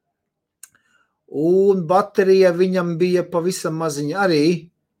 Un baterija viņam bija pavisam maziņa arī.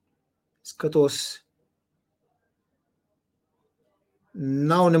 Skatos,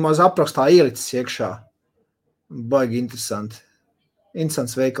 nav nemaz aprakstā ielicis iekšā. Baigi interesanti.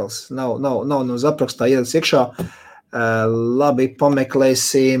 Interesants veikals. Nav nemaz aprakstā ielicis iekšā. Labi,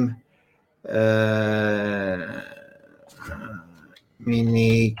 pameklēsim.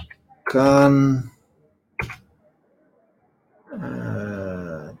 Minikan.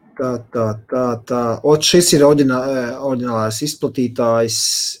 Tā. Ot, šis ir oriģinālais izplatītājs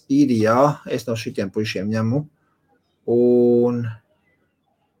īrijā. Es no šitiem puišiem ņemu. Un...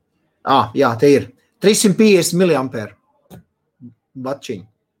 jā, te ir. 350 mAh. Batčiņi.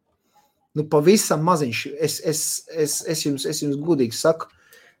 Nu, pavisam maziņš. Es jums godīgi saku,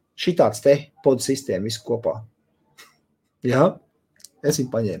 šitāds te podu sistēma visu kopā. Jā? Es viņu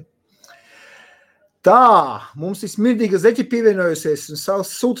paņēmu. Tā, mums ir smirdīga zeķi pievienojusies un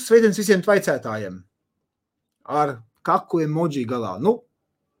sūta sveiciens visiem tvaicētājiem. Ar kaku emoji galā. Nu,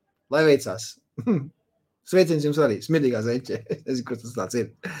 lai veicās. Sveiciens jums arī, smidīgā zeķē. Es nezinu, kur tas tāds ir.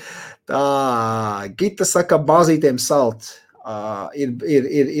 Tā, Gita saka, bāzītiem salt. Ir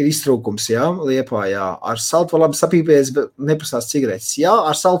iztrūkums, jā, Liepā, jā. Ar saltu var labi sapīpēties, bet neprasās cigaretes. Jā,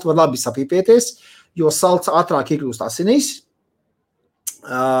 ar saltu var labi sapīpēties, jo salts ātrāk iekļūst asinīs,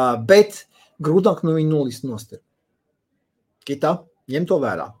 bet grūtāk no viņu nolīst nost. Gita, ņem to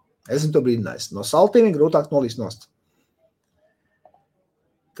vērā. Esmu to brīdinājis. No saltiem ir grūtāk nolīst nost.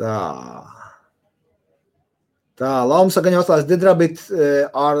 Tā, Lauma saka, viņa atklās Dead Rabbit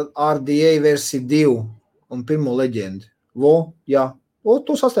RDA versija 2 un pirmo leģendu. Jā.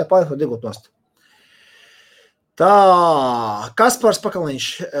 Tu sastāja pārējot degot nost. Tā, Kaspars Pakaliņš.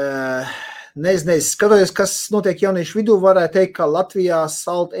 Nezinu, skatoties, kas notiek jauniešu vidū, varētu teikt, ka Latvijā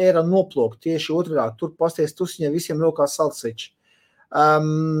salta ēra noplok tieši otrāk. Tur pasties tusiņai visiem rokās saltsveči.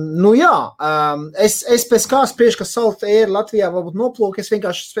 Es pēc kā spriežu, ka salta ēra Latvijā varbūt noplok, es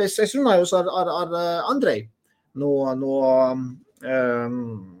vienkārši es runājos ar Andreju no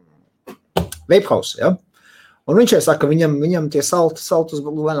Vape House, ja? Un viņš saka, ka viņam tie saltus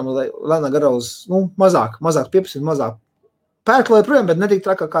lēnā garā uz, mazāk pieprasīt, mazāk pērk, lai projām, bet netik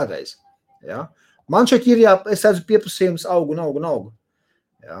trakā kādreiz. Ja? Man šeit ir, es redzu pieprasījums augu.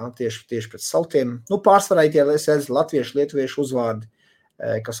 Ja? Tieši pēc saltiem. Pārsvarā tie, es redzu latviešu, lietuviešu uzvārdi,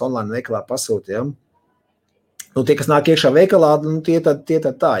 kas online veikalā pasūta. Ja? Tie, kas nāk iekšā veikalā, tie tad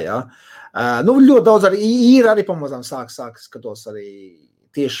tā, ja? Ļoti daudz arī pamazām sāk skatos arī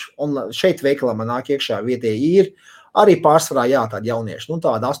tieši online, šeit veikalā man nāk iekšā vietēji ir, arī pārsvarā, tādi jaunieši,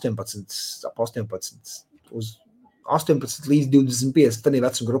 tādi 18 līdz 25, tad ir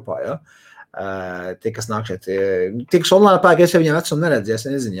vecuma grupā, ja. Tie, kas nāk šeit, tie, kas online pērk, es jau viņam vecumu neredzies,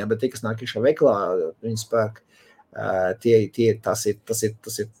 nezinu, ja, bet tie, kas nāk iekšā veikalā, viņas pērk, tas ir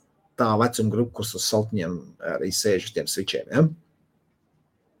tā vecuma grupa, kas uz saltiņiem arī sēž uz tiem svičiem, ja.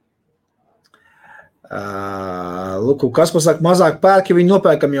 Luku, kas pasaka, mazāk pērki, viņi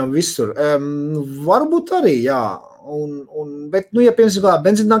nopērkam jau visur. Varbūt arī, jā. Bet, ja piemēram,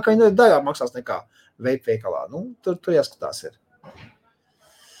 benzīnākā viņi daļāk maksās nekā veikalā. Tur jāskatās ir.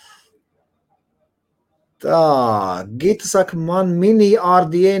 Tā, Gita saka, man mini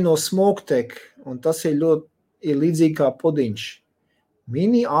RDA no SmokeTech, un tas ir ļoti līdzīgi kā podiņš.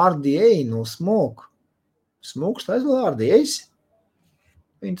 Mini RDA no Smoke. Smoke, tā vēl RDAs?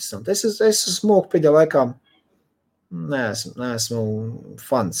 Interesanti. Es esmu smoku pēdējā laikā, neesmu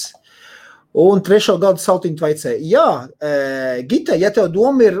fans. Un 3. gadu saltiņu tvaicē. Jā, Gita, ja tev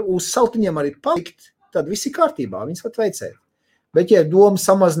doma ir uz saltiņiem arī palikt, tad viss ir kārtībā, viņas var tvaicēt. Bet, ja doma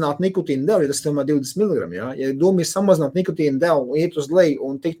samazināt nikotīnu devu, ja tas tomēr 20 mg, ja doma ir samazināt nikotīnu devu, iet uz leju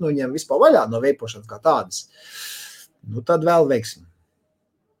un tikt no viņiem vispār vaļā no veipošanas kā tādas, tad vēl veiksim.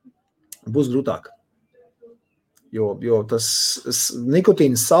 Būs grūtāk. Jo tas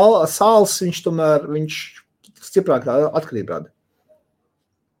nikotīna sāls, viņš stiprāk atkarību rada.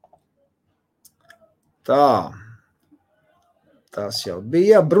 Tā, tas jau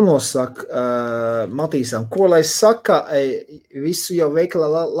bija. Bruno saka, Matīsam, ko lai saka, visu jau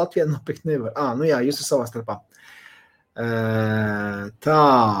veikalā Latvijā nopirkt nevar. Jā, jūs savā starpā. Tā,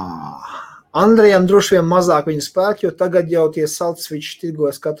 Andrejam droši vien mazāk viņa spēki, jo tagad jau tie saltsviči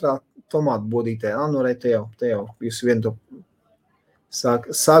tirgojas katrā tomātu bodītē. Te jau jūs vien to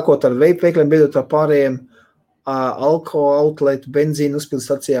sākot ar veikliem, beidzot ar pārējiem alkohola outletu, benzīnu uzpildu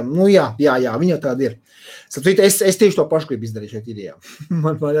stacijām. Jā, viņa tāda ir. Es tieši to pašu gribu izdarīt šeit idejā.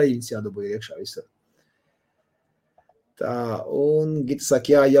 Man arī viņas jādabū iekšā visur. Tā, un Gita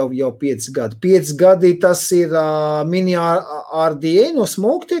saka, jau 5 gadi. 5 gadi tas ir mini RDA no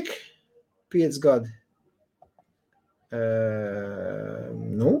SmokeTech. 5 gadi.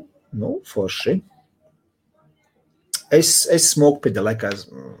 Forši. Es smoku pēdējā laikā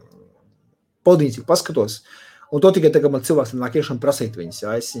podīņas paskatos, un to tikai tagad man cilvēks nāk iekšā un prasīt viņas,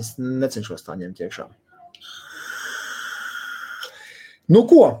 jā, es necenšos tā ņemt iekšā.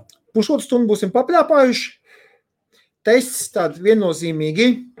 Ko? Pusotru stundu būsim papļāpājuši. Tests tādi viennozīmīgi.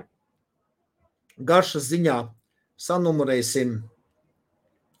 Garšas ziņā sanumurēsim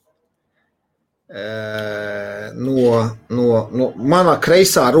no manā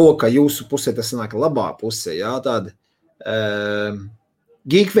kreisā roka jūsu pusē, tas sanāk labā pusē, jā, tāda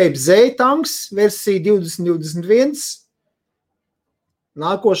Geekvape Z tanks versija 2021,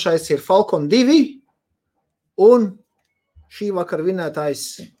 nākošais ir Falcon 2, un šī vakar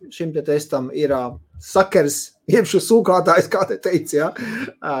vinētājs šim te testam ir Sakerz, iepšu sūkātājs, kā te teica, jā,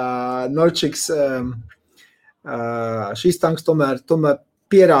 Norčiks, šis tanks tomēr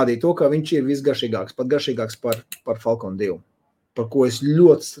pierādīja to, ka viņš ir visgaršīgāks, pat garšīgāks par Falcon 2, par ko es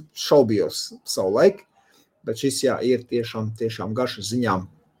ļoti šaubījos savu laiku, bet šis, jā, ir tiešām garšas ziņām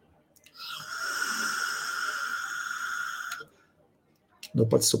Nu,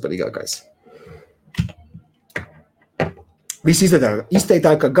 pats superīgākais. Viss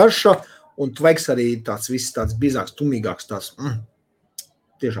izteiktāk, ka garša un tvaiks arī tāds viss tāds bizāks, tumīgāks tās.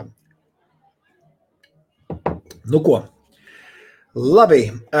 Tiešām. Nu ko? Labi,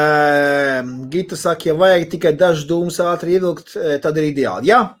 Gita saka, ja vajag tikai dažus dūmus ātri ievilkt, tad ir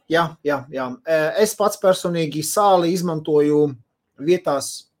ideāli. Jā. Es pats personīgi sāli izmantoju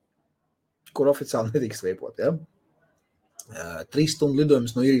vietās, kur oficiāli nedrīkst veipot. Ja? 3 stundu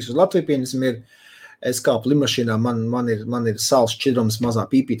lidojums no Īrijas uz Latviju, piemēram, ir, es kāpu limašīnā, man ir sāls šķidrums mazā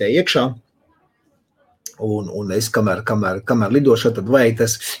pīpītē iekšā, un es, kamēr lidošu, tad vajag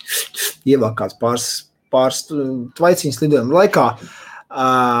tas ievāk kāds pāris tvaiciņas lidojuma laikā.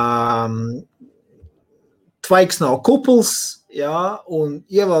 Tvaiks nav kupls, jā, un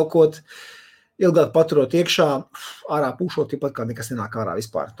ievelkot, ilgāk paturot iekšā, ārā pūšot, tāpat kā nekas nenāk ārā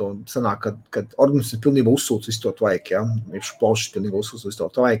vispār. To sanāk, kad organisms pilnībā uzsūc visu to tvaiku, jā. Viņš plaušas pilnībā uzsūc visu to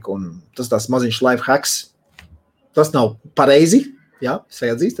tvaiku, un tas tās maziņš life hacks. Tas nav pareizi, jā, es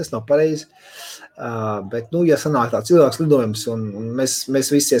atzīstu, tas nav pareizi. Bet, ja sanāk tāds ilgāks lidojums, un mēs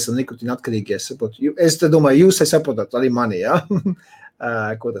visi esam nikotīna atkarīgi, es domāju, jūs saprotat arī mani, ja?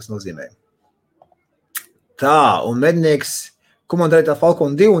 Ko tas nozīmē. Tā, un mednieks komandētā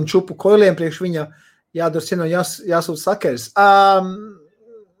Falcon 2 un čupu koiliem priekš viņa jādod sieno jāsūt Sakerz.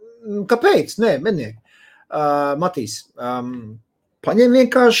 Kāpēc? Nē, mednieki. Matīs, paņem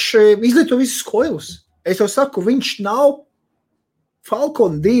vienkārši, izlieto visus koilus. Es jau saku, viņš nav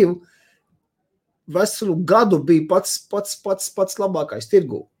Falcon 2, veselu gadu bija pats labākais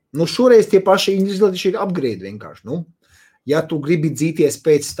tirgu. Nu, šoreiz tie paši izlaiduši ir upgrade vienkārši. Nu, ja tu gribi dzīties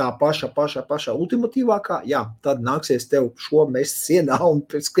pēc tā paša ultimatīvākā, jā, tad nāksies tev šo mest sienā un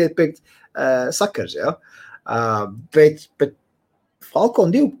skriet pēc Sakerz, jā. Bet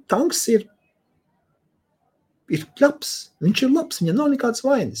Falcon 2 tanks ir labs. Viņš ir labs, viņam nav nekāds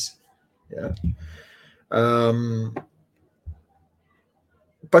vainas. Jā.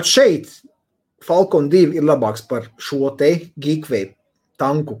 Pat šeit Falcon 2 ir labāks par šo te Geekvape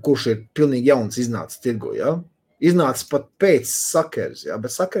tanku, kurš ir pilnīgi jauns iznācis tirgu, ja? Iznācis pat pēc Sakerz, ja? Bet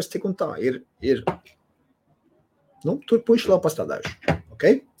Sakerz tik un tā ir nu, tur puiši labi pastrādājuši, ok?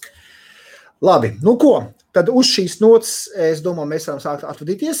 Labi, nu ko, tad uz šīs notas, es domāju, mēs varam sākt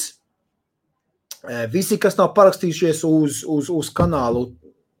atvadīties. Visi, kas nav parakstījušies uz kanālu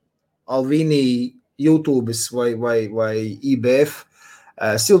Alvīnī, YouTubes vai IBF,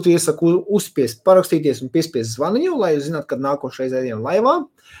 siltu iesaku uzspiest, parakstīties un piespiest zvaniņu, lai jūs zināt, kad nākošais ejam laivā.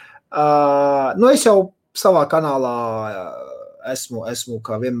 Nu, es jau savā kanālā esmu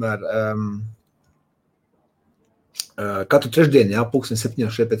kā vienmēr katru trešdienu, jā,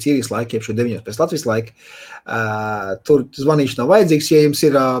 7:00 pēc Īrijas laika, jeb 9:00 pēc Latvijas laika. Tur zvanīšu nav vajadzīgs, ja jums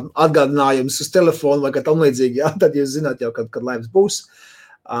ir atgādinājums uz telefonu vai kā tam līdzīgi, jā, tad jūs zināt jau, kad laivas būs.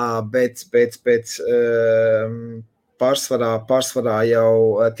 Bet pārsvarā jau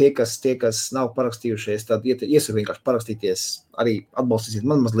tie, kas nav parakstījušies, tad iesaku vienkārši parakstīties, arī atbalstīsiet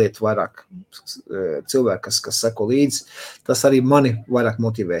man mazliet vairāk cilvēku, kas seko līdzi. Tas arī mani vairāk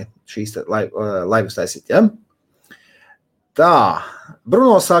motivē šīs laivas taisīt, ja? Tā,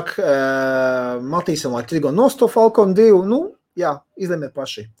 Bruno saka, Matīsam vai Trigo nosto Falcon 2, nu, jā, izlemiet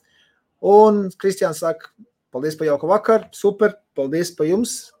paši. Un Kristiāns saka, paldies par jauku vakaru, super, paldies par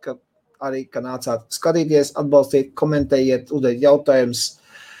jums, ka nācāt skatīties, atbalstīt, komentējiet, uzdēt jautājumus.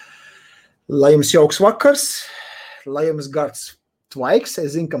 Lai jums jauks vakars, lai jums gards tvaiks,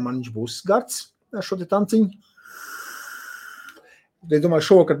 es zinu, ka man viņš būs gards, šo te tanciņu. Es domāju,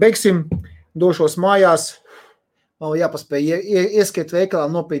 šovakar beigsim, došos mājās, man jāpaspēj ieskiet veikalā,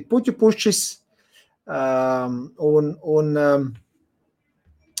 nopīt puķu pušķis, un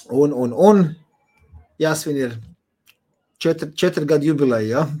jāsvin ir 4 gadu jubileja,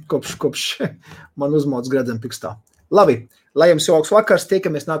 ja? kopš man uzmauc gredzem pikstā. Labi, lai jums jauks vakars,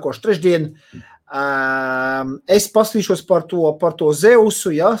 tiekamies nākošu trešdien. Es paskatīšos par to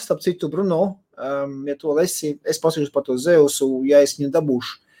Zeusu, ja? Starp citu, Bruno, ja to lesi, es paskatīšos par to Zeusu, ja es viņu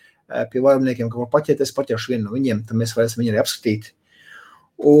dabūšu pie vairumniekiem, ka var paķēt, es paķeršu vienu no viņiem, tad mēs varēsim viņu arī apskatīt.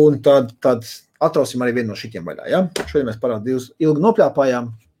 Un tad atrausim arī vienu no šitiem vaļā, ja? Šodien mēs parādi ilgi nopļāpājām,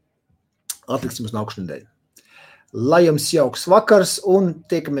 atliksim uz nākušu nedēļu. Lai jums jauks vakars un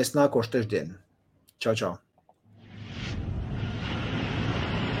tiekamies nākošu trešdienu. Čau, čau!